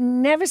 I've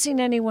never seen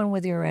anyone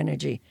with your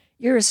energy.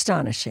 You're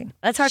astonishing.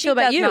 That's how I She feel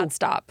about does you. not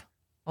stop.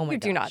 Oh my You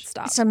do gosh. not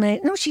stop. It's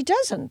amazing. No, she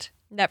doesn't.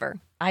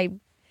 Never.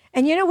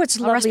 And you know what's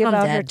I'll rest lovely when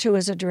I'm about her dead. too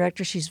as a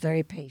director? She's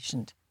very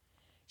patient.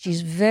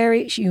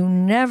 You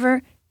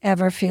never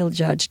ever feel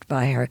judged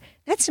by her.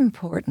 That's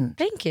important.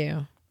 Thank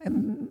you.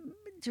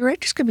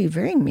 Directors can be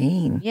very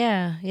mean.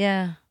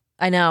 Yeah.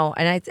 I know.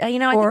 And I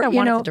think I Or,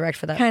 wanted to direct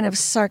for that. kind of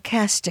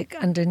sarcastic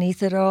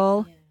underneath it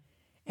all. Yeah.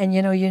 And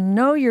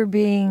you're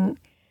being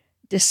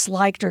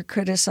disliked or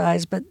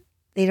criticized, but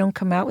they don't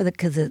come out with it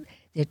because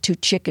they're too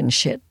chicken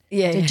shit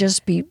to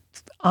just be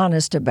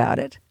honest about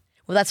it.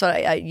 Well, that's what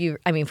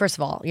I mean, first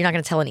of all, you're not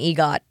going to tell an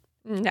EGOT,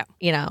 No.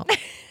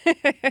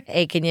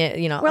 hey, can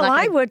you, Well,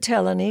 I would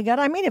tell an EGOT.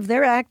 I mean, if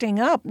they're acting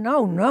up,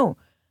 no.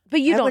 But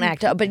you I don't wouldn't-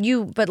 act up.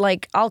 But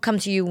like, I'll come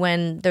to you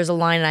when there's a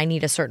line and I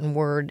need a certain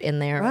word in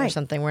there or Right.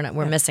 something.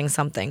 We're missing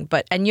something.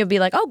 And you'll be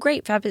like, oh,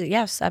 great, fabulous.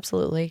 Yes,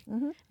 absolutely.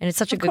 Mm-hmm. And it's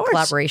such a Of good course.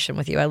 collaboration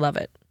with you. I love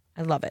it.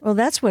 Well,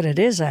 that's what it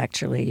is,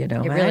 actually. It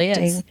really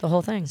acting is. The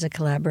whole thing. is a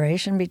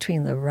collaboration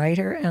between the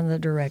writer and the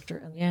director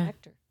and the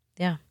actor.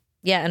 Yeah.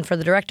 Yeah. And for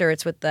the director,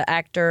 it's with the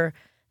actor,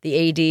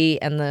 the AD,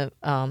 and the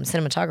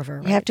cinematographer.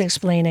 Right? You have to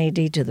explain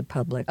AD to the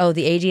public. Oh,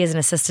 the AD is an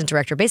assistant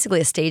director,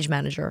 basically a stage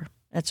manager.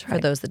 That's For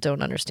right. those that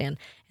don't understand.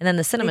 And then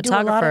the They do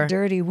a lot cinematographer. of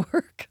dirty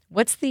work.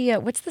 What's the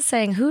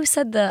saying? Who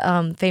said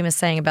the famous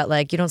saying about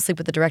like you don't sleep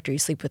with the director, you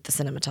sleep with the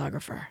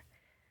cinematographer?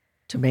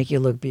 To make you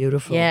look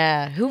beautiful.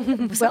 Yeah.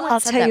 Who? Well, I'll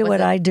tell you what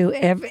I do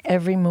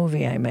every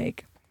movie I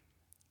make.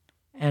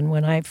 And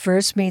when I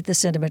first meet the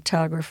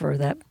cinematographer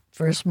that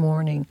first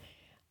morning,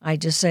 I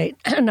just say,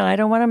 no, I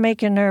don't want to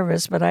make you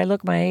nervous, but I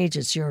look my age,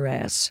 it's your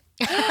ass.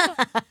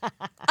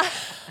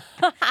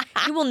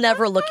 You will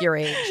never look your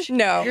age.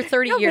 No. You're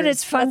 30 No, years. but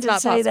it's fun That's to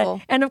not say possible.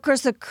 that. And of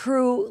course, the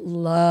crew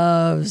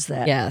loves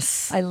that.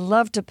 Yes. I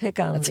love to pick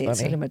on the funny.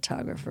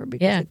 cinematographer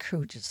because Yeah. the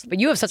crew just. But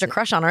you have such a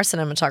crush on our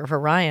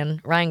cinematographer,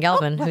 Ryan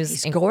Galvin, well,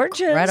 who's he's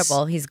gorgeous.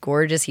 incredible. He's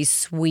gorgeous. He's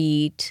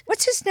sweet.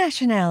 What's his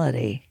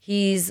nationality?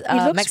 He's He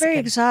looks Mexican. very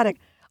exotic.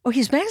 Oh,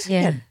 he's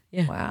Mexican.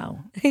 Yeah. Wow.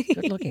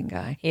 Good looking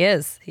guy. He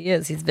is.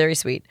 He's very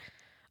sweet.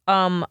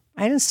 I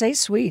didn't say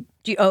sweet.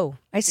 I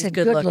I said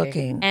good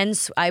looking. And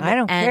I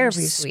don't care if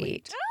he's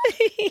sweet.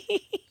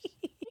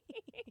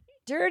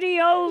 Dirty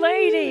old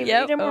lady,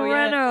 Yep. Rita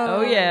Moreno.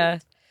 Oh yeah.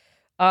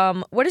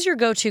 What is your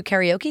go-to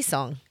karaoke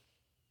song?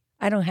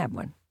 I don't have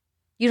one.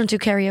 You don't do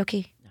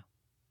karaoke?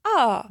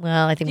 Oh.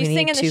 Well, I think Do you we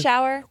sing need in to. the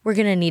shower? We're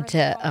gonna need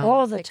to.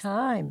 All the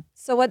time.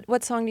 So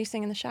what song do you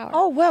sing in the shower?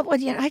 Oh, well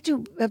yeah, I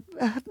do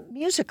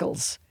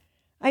musicals.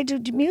 I do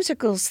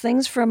musicals,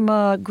 things from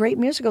great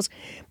musicals.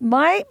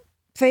 My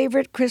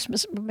favorite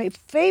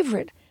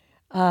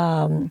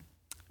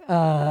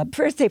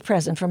birthday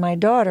present for my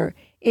daughter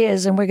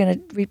is, and we're going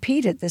to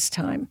repeat it this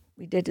time,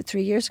 we did it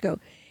 3 years ago,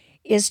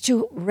 is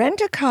to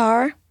rent a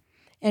car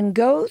and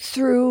go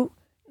through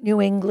New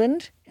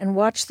England and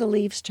watch the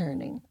leaves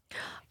turning.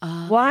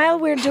 While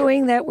we're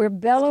doing that, we're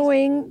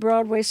bellowing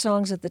Broadway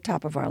songs at the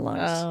top of our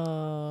lungs.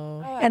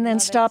 Oh. And then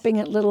stopping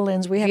at Little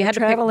Inns. We you have a had to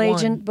pick travel one.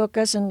 agent book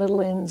us in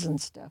Little Inns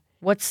and stuff.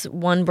 What's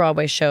one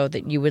Broadway show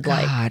that you would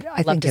like? God, I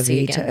love think to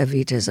see again?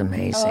 Evita's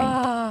amazing.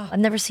 I've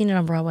never seen it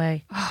on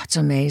Broadway. Oh, it's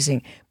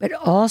amazing. But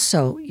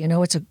also,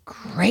 it's a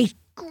great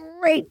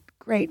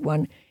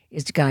one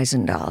is Guys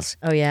and Dolls.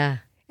 Oh yeah.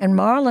 And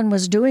Marlon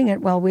was doing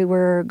it while we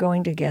were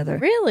going together.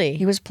 Really?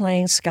 He was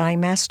playing Sky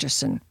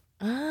Masterson.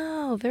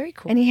 Oh, very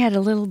cool. And he had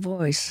a little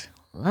voice.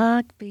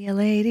 Luck be a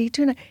lady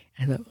tonight.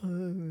 I thought,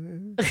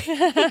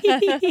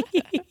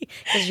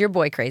 Because you're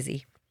boy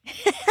crazy.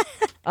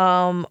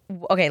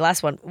 Okay,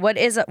 last one.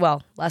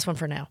 Last one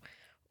for now.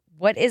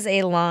 What is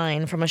a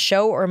line from a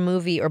show or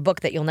movie or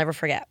book that you'll never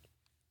forget?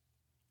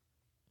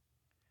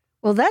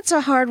 well, that's a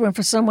hard one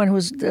for someone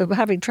who's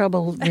having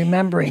trouble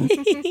remembering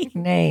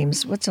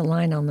names. What's a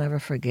line I'll never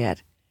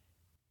forget?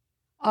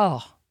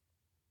 Oh.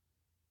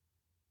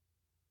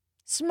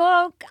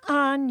 Smoke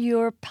on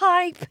your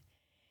pipe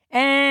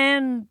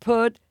and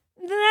put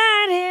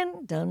that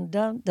in. Dum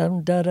dum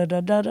dum da da da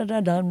da da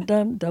da dum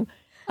dum dum.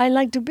 I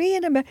like to be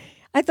in a.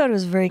 I thought it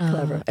was very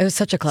clever. It was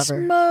such a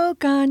clever.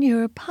 Smoke on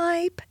your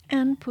pipe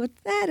and put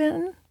that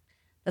in.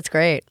 That's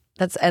great.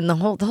 And the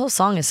whole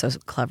song is so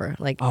clever.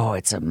 Like Oh,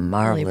 it's a really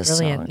marvelous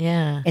brilliant. song.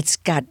 Yeah. It's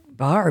got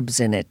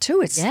barbs in it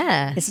too.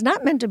 Yeah. It's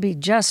not meant to be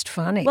just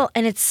funny. Well,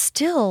 and it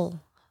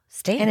still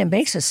stands. and it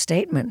makes a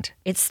statement.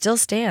 It still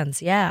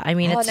stands. Yeah. I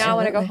mean, Oh, it's. now I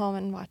want to go home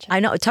and watch it. I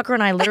know. Tucker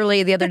and I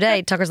literally the other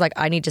day, Tucker's like,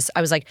 I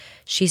was like,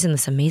 she's in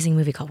this amazing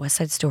movie called West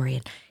Side Story.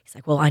 And he's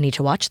like, well, I need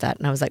to watch that.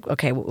 And I was like,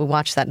 okay, we'll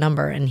watch that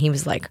number. And he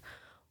was like,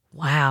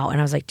 wow. And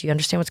I was like, do you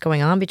understand what's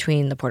going on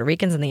between the Puerto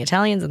Ricans and the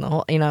Italians and the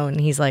whole, and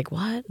he's like,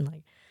 what? And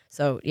like,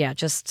 so yeah,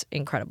 just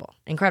incredible.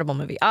 Incredible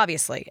movie.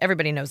 Obviously,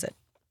 everybody knows it.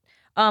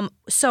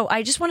 So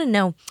I just want to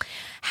know,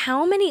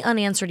 how many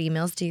unanswered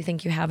emails do you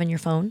think you have in your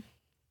phone?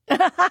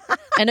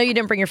 I know you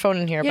didn't bring your phone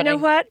in here, You but know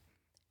what?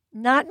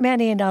 Not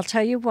many, and I'll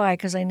tell you why,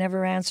 because I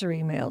never answer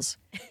emails.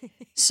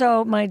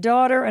 So my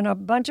daughter and a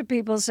bunch of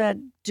people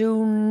said,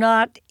 do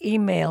not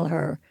email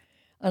her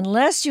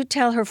unless you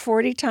tell her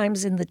 40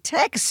 times in the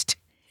text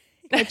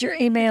that you're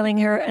emailing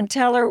her, and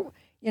tell her,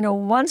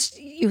 once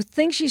you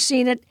think she's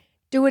seen it,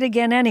 do it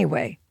again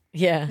anyway.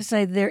 yeah.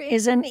 Say there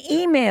is an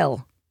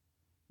email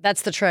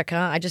That's the trick,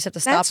 huh? I just have to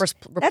stop That's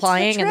the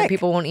replying, and then trick.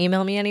 people won't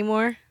email me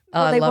anymore. Oh,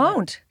 Well, I they love it.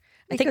 won't.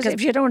 I think Because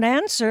if you don't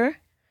answer,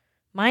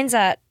 Mine's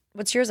at,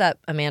 what's yours at,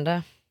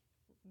 Amanda?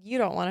 You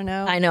don't want to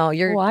know. I know,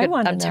 you're Oh, I good.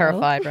 wanna I'm know.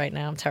 terrified right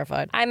now. I'm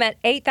terrified. I'm at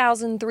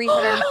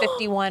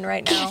 8,351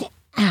 right now.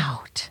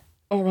 out.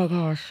 Oh my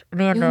gosh. You've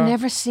Amanda.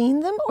 never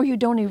seen them, or you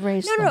don't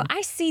erase them? No,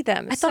 I see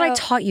them. I thought I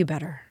taught you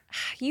better.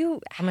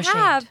 You I'm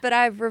have, ashamed. but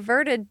I've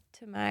reverted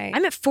to my.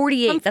 I'm at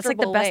 48. That's like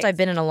the comfortable best ways. I've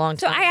been in a long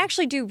So time. I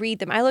actually do read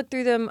them. I look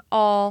through them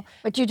all.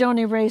 But you don't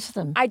erase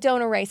them. I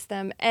don't erase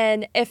them,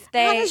 and if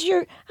they.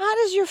 How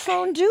does your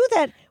phone do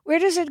that? Where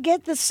does it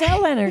get the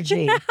cell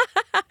energy?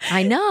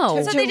 I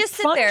know. So they just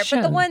sit there. But the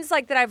function. ones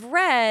like that I've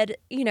read,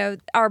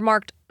 are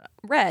marked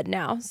red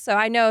now. So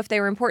I know if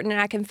they were important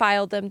and I can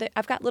file them.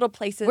 I've got little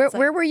places.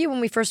 Where were you when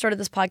we first started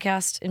this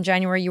podcast in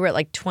January? You were at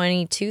like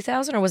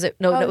 22,000, or was it?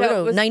 No, it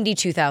was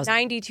 92,000.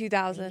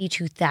 92,000.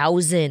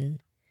 92,000.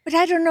 But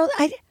I don't know.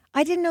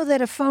 I didn't know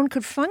that a phone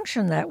could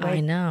function that way. I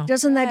know.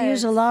 Doesn't that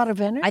use a Yes. lot of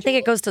energy? I think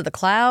it goes to the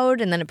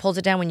cloud, and then it pulls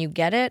it down when you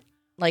get it.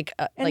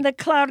 And the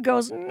cloud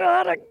goes,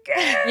 not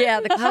again. yeah,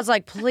 the cloud's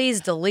like,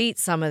 please delete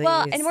some of these.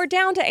 Well, and we're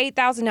down to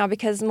 8,000 now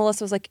because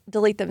Melissa was like,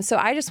 delete them. So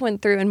I just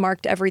went through and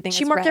marked everything.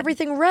 She as marked red.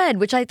 everything red,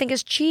 which I think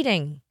is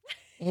cheating.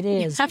 It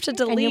is. have to And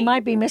you delete.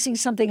 might be missing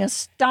something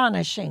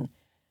astonishing,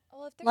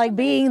 Well, if there's like something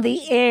being else-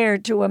 the heir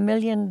to $1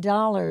 million.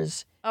 Oh,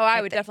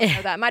 I would definitely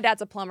know that. My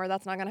dad's a plumber.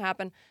 That's not going to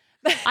happen.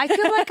 I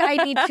feel like I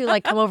need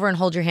to come over and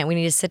hold your hand. We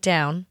need to sit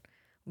down,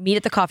 meet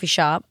at the coffee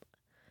shop,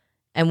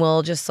 and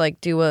we'll just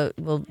do a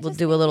we'll do a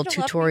need little you to love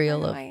me for tutorial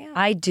who of. I am.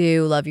 I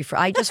do love you for.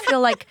 I just feel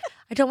like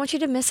I don't want you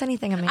to miss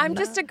anything, Amanda. I'm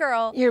just a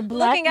girl You're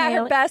looking at her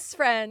blackmail- best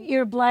friend.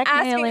 You're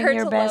blackmailing asking her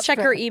your to best check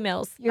her friend.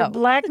 emails. You're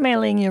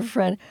blackmailing your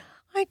friend.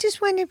 I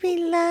just want to be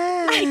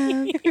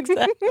loved.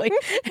 exactly.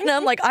 And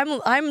I'm like,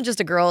 I'm just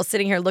a girl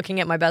sitting here looking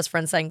at my best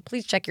friend saying,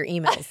 please check your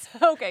emails.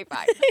 Okay,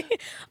 fine.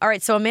 All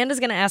right, so Amanda's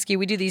going to ask you,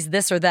 we do these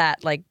this or that,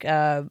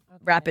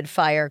 rapid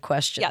fire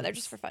questions. Yeah, they're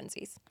just for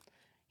funsies.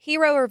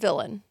 Hero or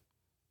villain?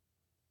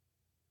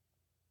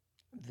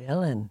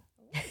 Villain.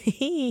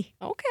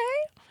 Okay.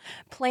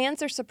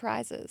 Plans or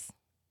surprises?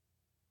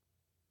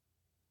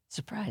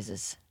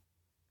 Surprises.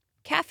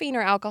 Caffeine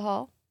or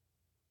alcohol?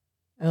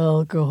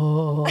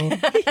 Alcohol.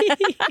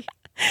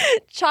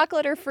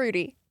 Chocolate or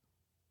fruity?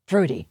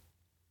 Fruity.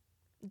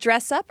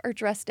 Dress up or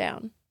dress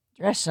down?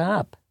 Dress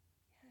up.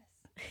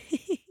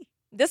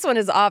 This one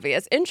is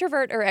obvious.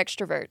 Introvert or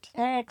extrovert?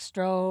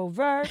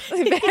 Extrovert.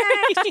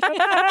 Extrovert.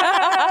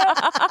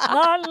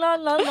 La la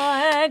la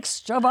la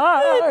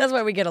extrovert. That's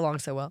why we get along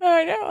so well.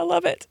 I know, I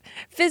love it.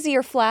 Fizzy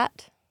or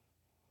flat?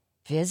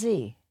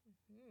 Fizzy.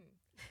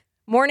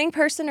 Morning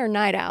person or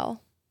night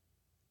owl?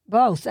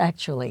 Both,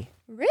 actually.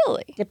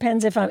 Really?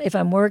 Depends if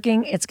I'm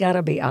working. It's got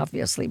to be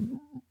obviously.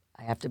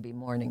 I have to be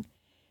morning,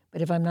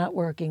 but if I'm not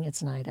working,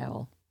 it's night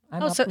owl.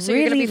 I'm up So you're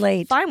really going to be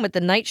late. fine with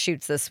the night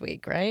shoots this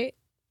week, right?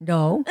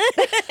 No,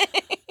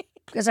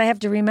 because I have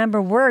to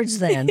remember words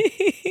then.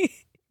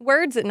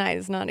 Words at night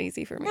is not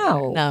easy for me.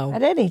 No.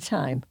 At any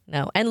time.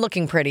 No, and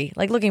looking pretty.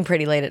 Looking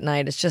pretty late at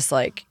night. It's just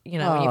when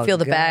you Oh, feel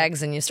the God.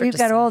 bags and you start You've to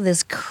got all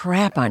this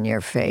crap on your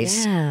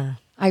face. Yeah.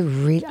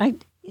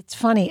 It's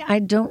funny. I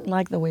don't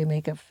like the way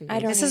makeup feels. I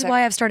don't This is either.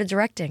 why I've started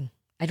directing.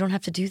 I don't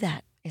have to do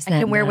that. Isn't I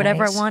that can wear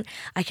whatever I nice? want.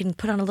 I can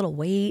put on a little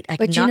weight. I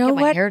But can you not know get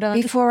my what? hair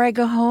done. Before I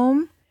go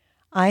home,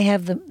 I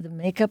have the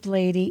makeup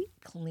lady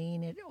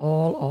clean it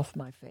all off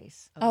my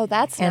face. Oh,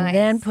 that's And nice.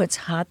 then puts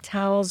hot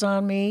towels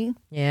on me,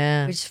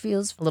 Yeah. which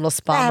feels A little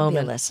spa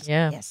fabulous. moment.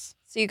 Yeah. Yes.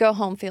 So you go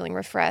home feeling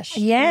refreshed,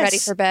 and Yes. ready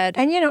for bed.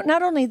 And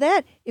not only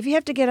that, if you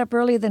have to get up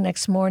early the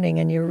next morning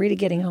and you're really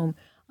getting home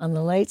on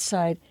the late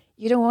side,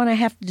 you don't want to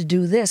have to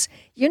do this.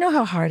 You know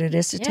how hard it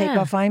is to take Yeah.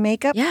 off eye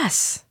makeup?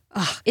 Yes.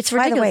 It's By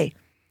ridiculous.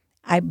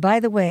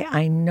 the way,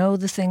 I know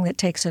the thing that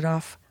takes it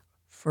off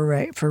for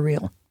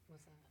real.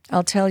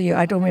 I'll tell you.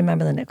 I don't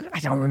remember the name. I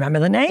don't remember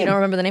the name. You don't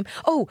remember the name?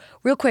 Oh,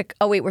 real quick.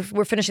 Oh, wait.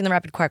 We're finishing the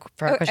rapid fire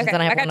questions. Okay, Then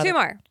I have got one two other.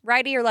 more.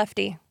 Righty or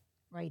lefty?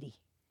 Righty.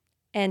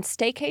 And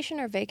staycation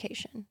or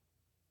vacation?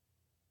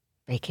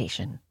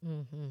 Vacation.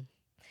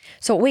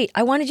 So wait,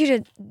 I wanted you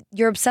to.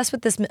 You're obsessed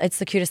with this. It's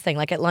the cutest thing.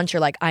 Like at lunch, you're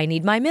like, "I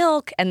need my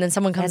milk," and then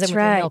someone comes That's in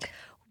with your right. milk.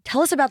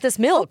 Tell us about this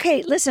milk.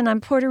 Okay, listen, I'm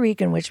Puerto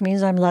Rican, which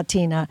means I'm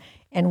Latina,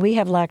 and we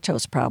have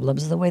lactose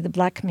problems the way the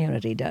black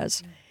community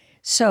does.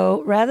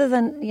 So rather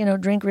than,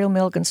 drink real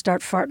milk and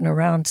start farting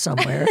around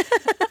somewhere,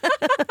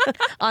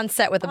 On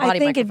set with the I body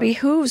think it microphone.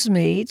 behooves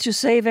me to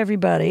save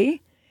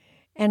everybody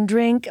and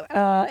drink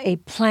a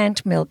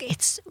plant milk.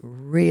 It's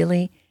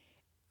really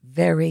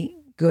very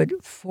good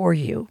for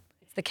you.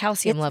 It's the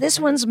calcium level. This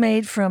one's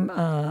made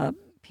from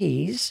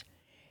peas.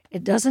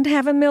 It doesn't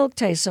have a milk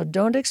taste, so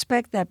don't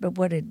expect that. But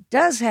what it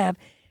does have,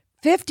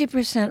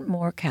 50%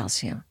 more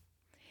calcium.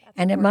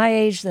 And at my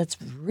age, that's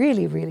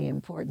really, really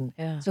important.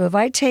 Yeah. So if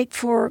I take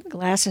 4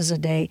 glasses a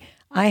day,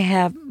 I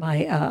have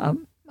my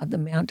the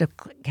amount of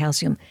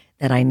calcium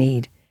that I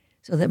need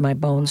so that my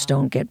bones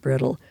don't get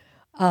brittle.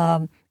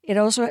 It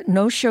also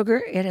no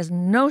sugar. It has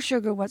no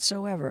sugar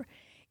whatsoever.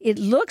 It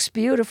looks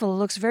beautiful. It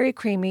looks very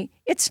creamy.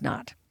 It's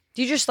not.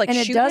 Do you just like and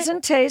shoot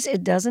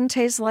it doesn't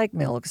taste like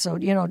milk. So,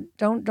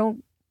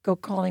 don't go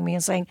calling me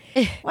and saying,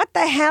 what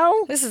the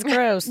hell? This is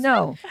gross.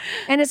 No.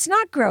 And it's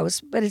not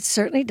gross, but it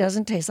certainly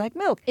doesn't taste like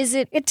milk. Is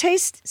it? It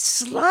tastes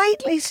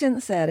slightly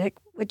synthetic,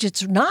 which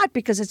it's not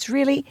because it's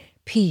really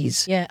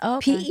peas. Yeah. Oh,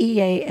 okay.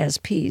 Peas,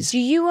 peas. Do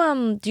you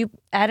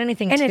add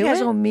anything And to it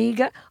has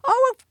omega.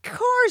 Oh, of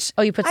course.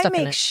 Oh, you put stuff I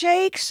in make it.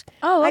 shakes.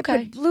 Oh, I okay.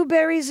 put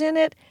blueberries in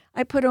it.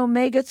 I put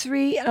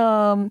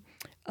omega-3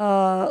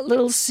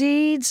 little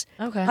seeds.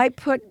 Okay. I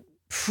put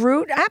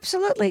fruit.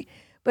 Absolutely.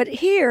 But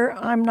here,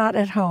 I'm not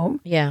at home.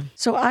 Yeah.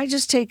 So I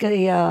just take a...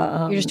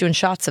 You're just doing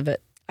shots of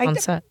it on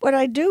set. What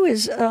I do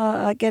is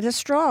I get a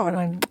straw and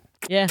I'm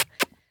Yeah.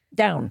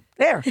 down.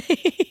 There.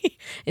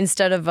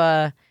 Instead of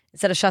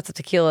shots of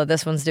tequila,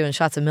 this one's doing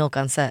shots of milk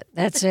on set.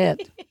 That's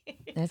it.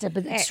 That's it.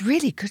 But it's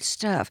really good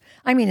stuff.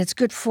 I mean, it's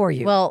good for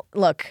you. Well,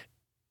 look,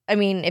 I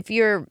mean, if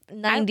you're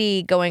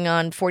 90 going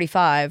on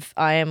 45,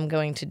 I am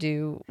going to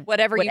do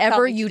Whatever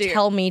you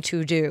tell me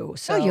to do.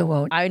 So you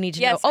won't. I need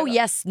to Yes, know. I Oh, will.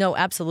 yes. No,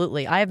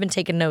 absolutely. I have been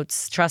taking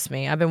notes. Trust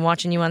me. I've been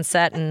watching you on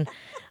set, and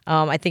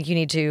I think you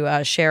need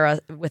to share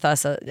with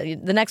us. The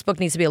next book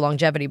needs to be a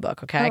longevity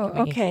book, okay?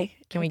 Oh, okay.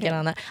 Can we get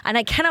on that? And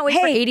I cannot wait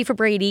for Hey. 80 for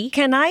Brady.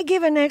 Can I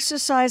give an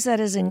exercise that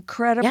is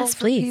incredible Yes, for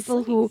please.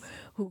 people who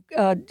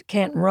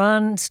can't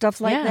run,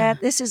 stuff like Yeah.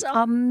 that? This is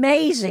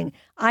amazing.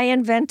 I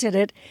invented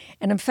it.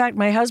 And in fact,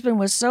 my husband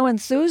was so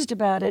enthused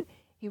about it,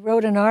 he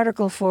wrote an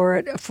article for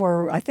it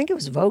for, I think it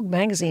was Vogue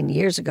magazine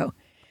years ago.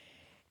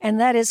 And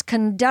that is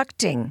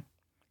conducting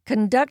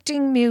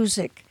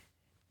music.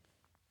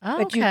 Oh,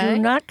 But you do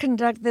not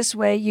conduct this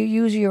way. You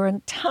use your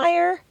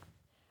entire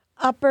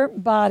upper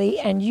body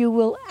and you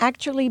will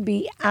actually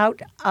be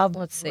out of...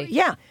 Let's see.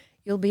 Yeah,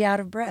 you'll be out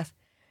of breath.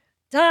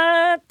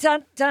 Da, da,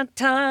 da,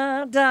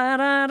 da, da,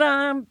 da,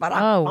 da, ba-da,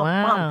 Oh, bum,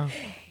 wow. bum.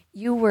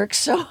 You work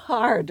so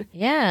hard.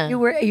 Yeah.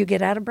 You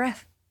get out of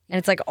breath. And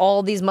it's like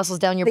all these muscles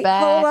down your The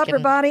back. whole upper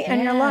and- body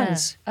and your Yeah.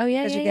 lungs. Oh,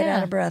 yeah, Because yeah, you get yeah.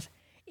 out of breath.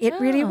 It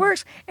really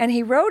works. And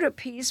he wrote a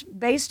piece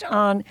based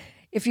on,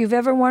 if you've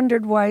ever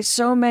wondered why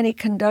so many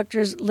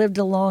conductors lived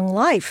a long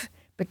life,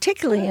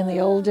 particularly in the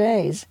old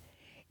days,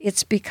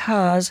 it's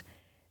because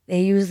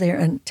they use their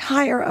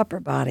entire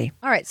upper body.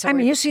 All right, so I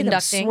mean, we're you see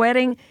conducting. them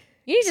sweating.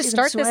 You need to See them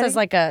start this sweating? as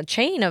like a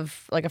chain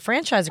of like a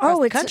franchise across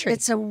Oh, the country.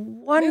 it's a Move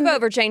one.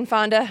 over, Jane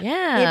Fonda.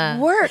 yeah. It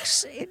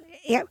works.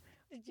 Yeah.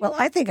 Well,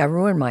 I think I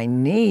ruined my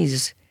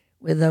knees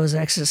with those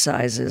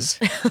exercises.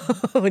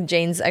 With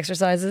Jane's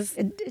exercises.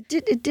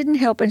 It didn't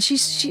help, and she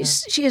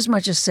as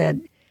much as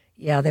said,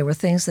 yeah, there were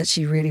things that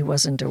she really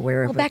wasn't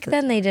aware Well, of. back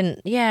then they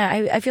didn't.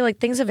 Yeah, I feel like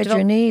things have At your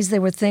developed. knees,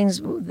 there were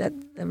things that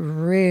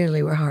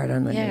really were hard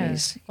on the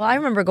knees. Well, I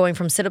remember going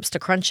from sit-ups to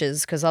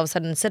crunches because all of a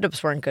sudden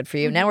sit-ups weren't good for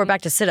you. Now we're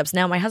back to sit-ups.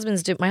 Now my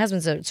husband's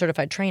a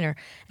certified trainer,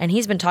 and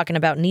he's been talking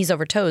about knees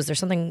over toes.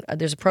 There's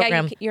a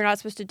program. Yeah, you're not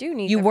supposed to do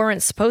knees. You over-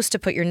 weren't supposed to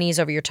put your knees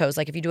over your toes.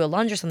 Like if you do a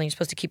lunge or something, you're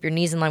supposed to keep your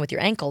knees in line with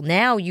your ankle.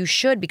 Now you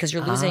should because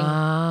you're losing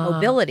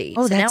mobility.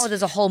 Oh, so now that's-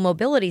 there's a whole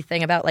mobility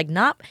thing about like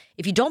not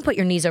if you don't put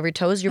your knees over your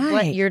toes,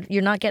 Right.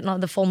 you're not getting all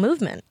the full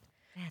movement.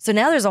 So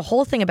now there's a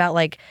whole thing about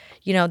like,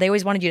 they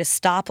always wanted you to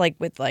stop like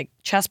with like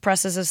chest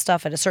presses and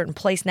stuff at a certain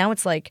place. Now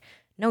it's like,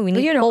 no, we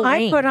need full I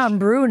range. put on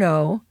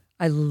Bruno.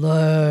 I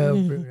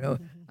love Bruno.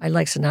 I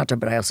like Sinatra,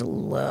 but I also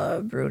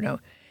love Bruno.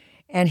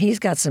 And he's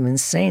got some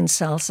insane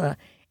salsa.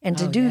 And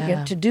to do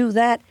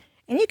that,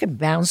 and you can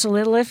bounce a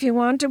little if you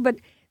want to, but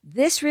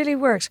this really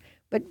works.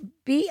 But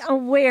be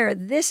aware,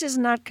 this is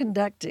not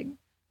conducting.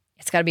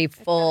 It's got to be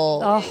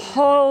full. The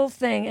whole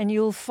thing, and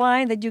you'll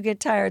find that you get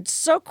tired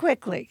so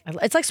quickly.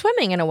 It's like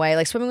swimming in a way,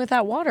 like swimming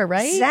without water,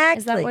 right? Exactly.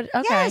 Is that what?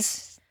 Okay.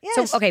 Yes.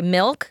 Yes. So okay,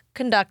 milk,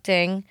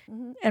 conducting,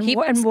 and, keep-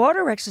 and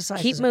water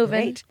exercises. keep are moving,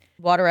 great.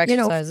 water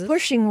exercises.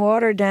 Pushing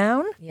water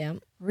down Yeah.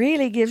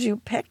 really gives you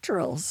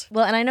pectorals.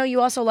 Well, and I know you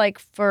also like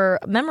for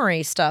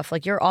memory stuff.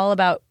 Like you're all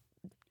about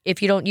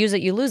if you don't use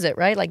it, you lose it,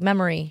 right? Like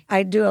memory.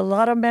 I do a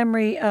lot of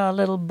memory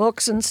little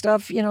books and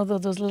stuff,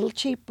 those little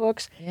cheap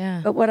books.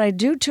 Yeah. But what I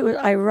do too is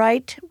I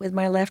write with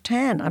my left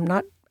hand.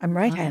 I'm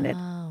right-handed.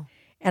 Oh.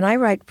 And I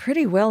write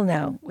pretty well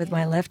now with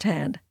my left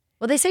hand.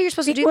 Well, they say you're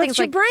supposed to do What's things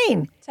your like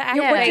brain? to What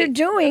activate you're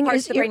doing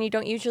parts is of the brain you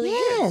don't usually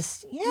use.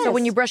 Yes, yes. so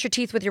when you brush your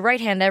teeth with your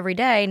right hand every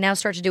day, now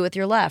start to do it with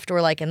your left,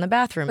 or like in the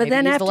bathroom. But maybe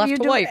then use after the left you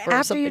to do wipe or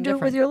after something you do it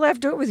different. with your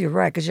left, do it with your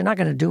right because you're not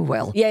going to do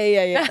well.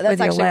 Yeah. That's With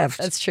your actually, left.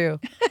 That's true.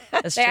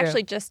 That's They true.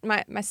 actually just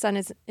my son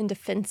is into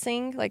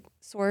fencing, like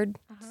sword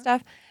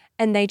stuff,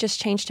 and they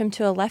just changed him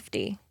to a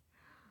lefty.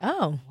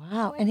 Oh.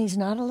 Wow, and he's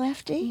not a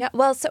lefty? Yeah,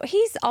 well, so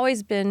he's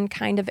always been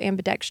kind of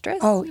ambidextrous.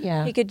 Oh,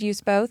 yeah. He could use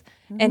both.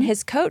 And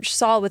his coach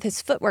saw with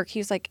his footwork, he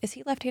was like, is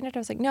he left-handed? I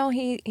was like, no,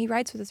 he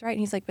writes with his right. And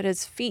he's like, but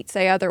his feet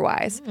say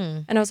otherwise.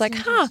 And I was like,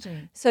 huh.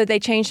 So they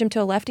changed him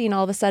to a lefty, and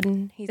all of a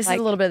sudden he's This like,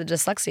 is a little bit of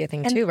dyslexia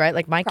thing too, right?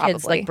 Like my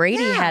kids, Probably. like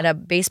Brady had a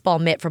baseball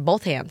mitt for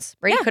both hands.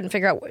 Brady couldn't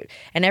figure out,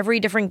 and every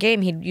different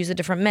game he'd use a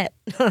different mitt.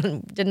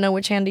 Didn't know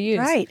which hand to use.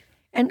 Right.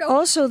 And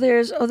also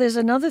there's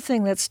another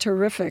thing that's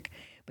terrific,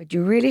 but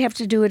you really have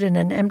to do it in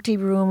an empty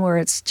room where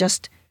it's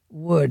just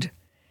wood.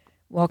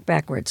 Walk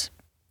backwards.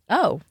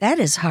 Oh. That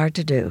is hard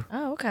to do.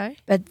 Oh, okay.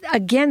 But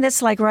again,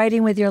 that's like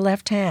writing with your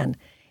left hand.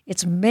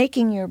 It's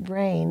making your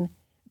brain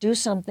do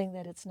something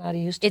that it's not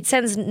used to. It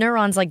sends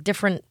neurons like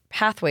different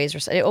pathways,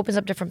 or it opens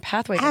up different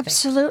pathways. I think.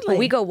 Absolutely. When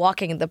we go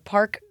walking in the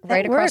park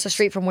right across the works.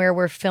 street from where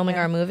we're filming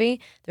our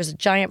movie. There's a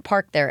giant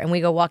park there, and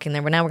we go walking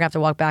there. But now we're gonna have to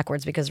walk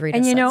backwards because Rita.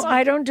 And you know, says-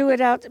 I don't do it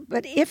out,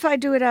 but if I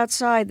do it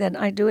outside, then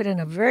I do it in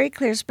a very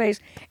clear space,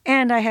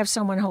 and I have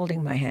someone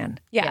holding my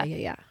hand.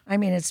 yeah. I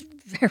mean, it's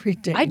very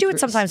dangerous. I do it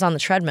sometimes on the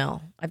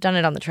treadmill. I've done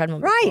it on the treadmill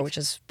before, Right. which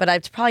is, but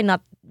it's probably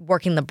not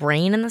working the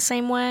brain in the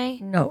same way.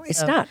 No,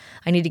 it's not.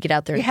 I need to get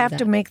out there. You and do have that.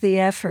 to make the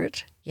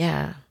effort.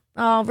 Yeah.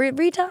 Oh,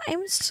 Rita,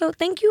 I'm so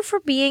thank you for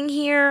being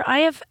here.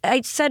 I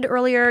said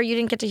earlier, you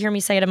didn't get to hear me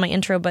say it in my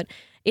intro, but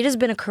it has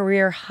been a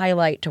career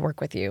highlight to work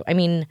with you. I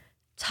mean,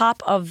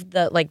 top of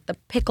the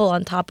pickle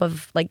on top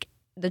of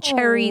the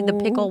cherry, the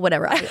pickle,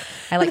 whatever.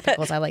 I like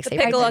pickles. I like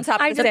savory. pickle on top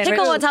of the sandwich.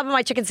 pickle on top of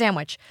my chicken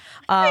sandwich.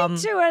 Me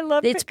too. I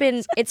love It's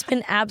been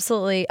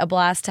absolutely a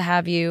blast to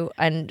have you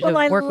and Well,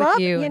 I to work love,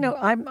 with you. You know,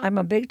 I'm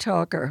a big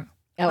talker.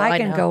 Oh, I I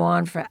can know. go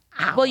on for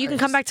hours. Well, you can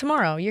come back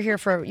tomorrow. You're here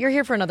for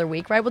another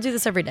week, right? We'll do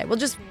this every day. We'll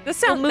just That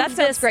sounds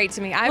great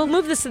to me. We'll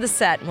move this to the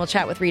set and we'll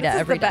chat with Rita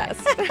every day.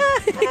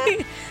 the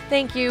best.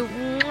 Thank you.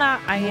 Mwah.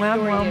 I Mwah,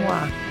 adore mwah, you.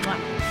 mwah. Mwah.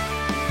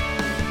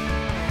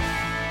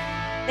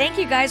 Thank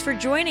you guys for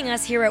joining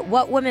us here at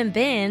What Women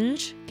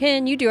Binge.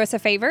 Can you do us a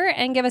favor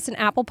and give us an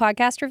Apple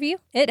Podcast review?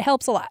 It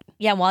helps a lot.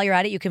 Yeah, while you're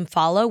at it, you can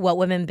follow What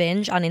Women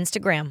Binge on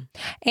Instagram.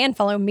 And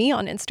follow me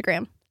on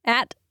Instagram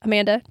at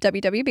Amanda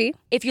WWB.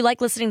 If you like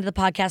listening to the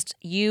podcast,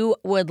 you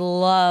would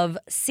love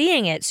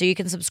seeing it. So you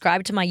can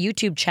subscribe to my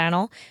YouTube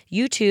channel,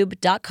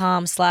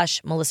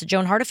 youtube.com/Melissa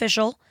Joan Hart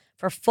Official,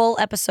 for full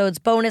episodes,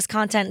 bonus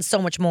content, and so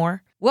much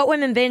more. What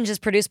Women Binge is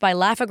produced by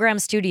Laugh-O-Gram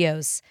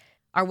Studios.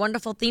 Our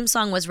wonderful theme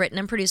song was written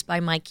and produced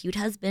by my cute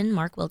husband,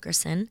 Mark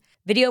Wilkerson.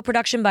 Video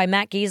production by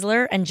Matt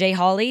Giesler and Jay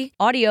Hawley.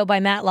 Audio by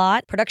Matt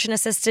Lott. Production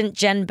assistant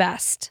Jen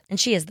Best. And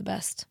she is the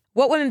best.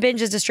 What Women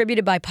Binge is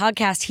distributed by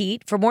Podcast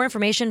Heat. For more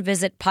information,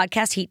 visit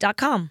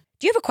podcastheat.com.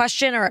 Do you have a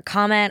question or a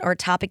comment or a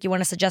topic you want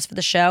to suggest for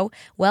the show?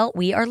 Well,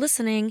 we are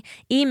listening.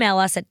 Email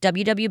us at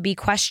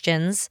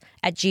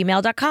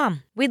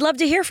wwbquestions@gmail.com. We'd love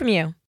to hear from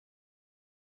you.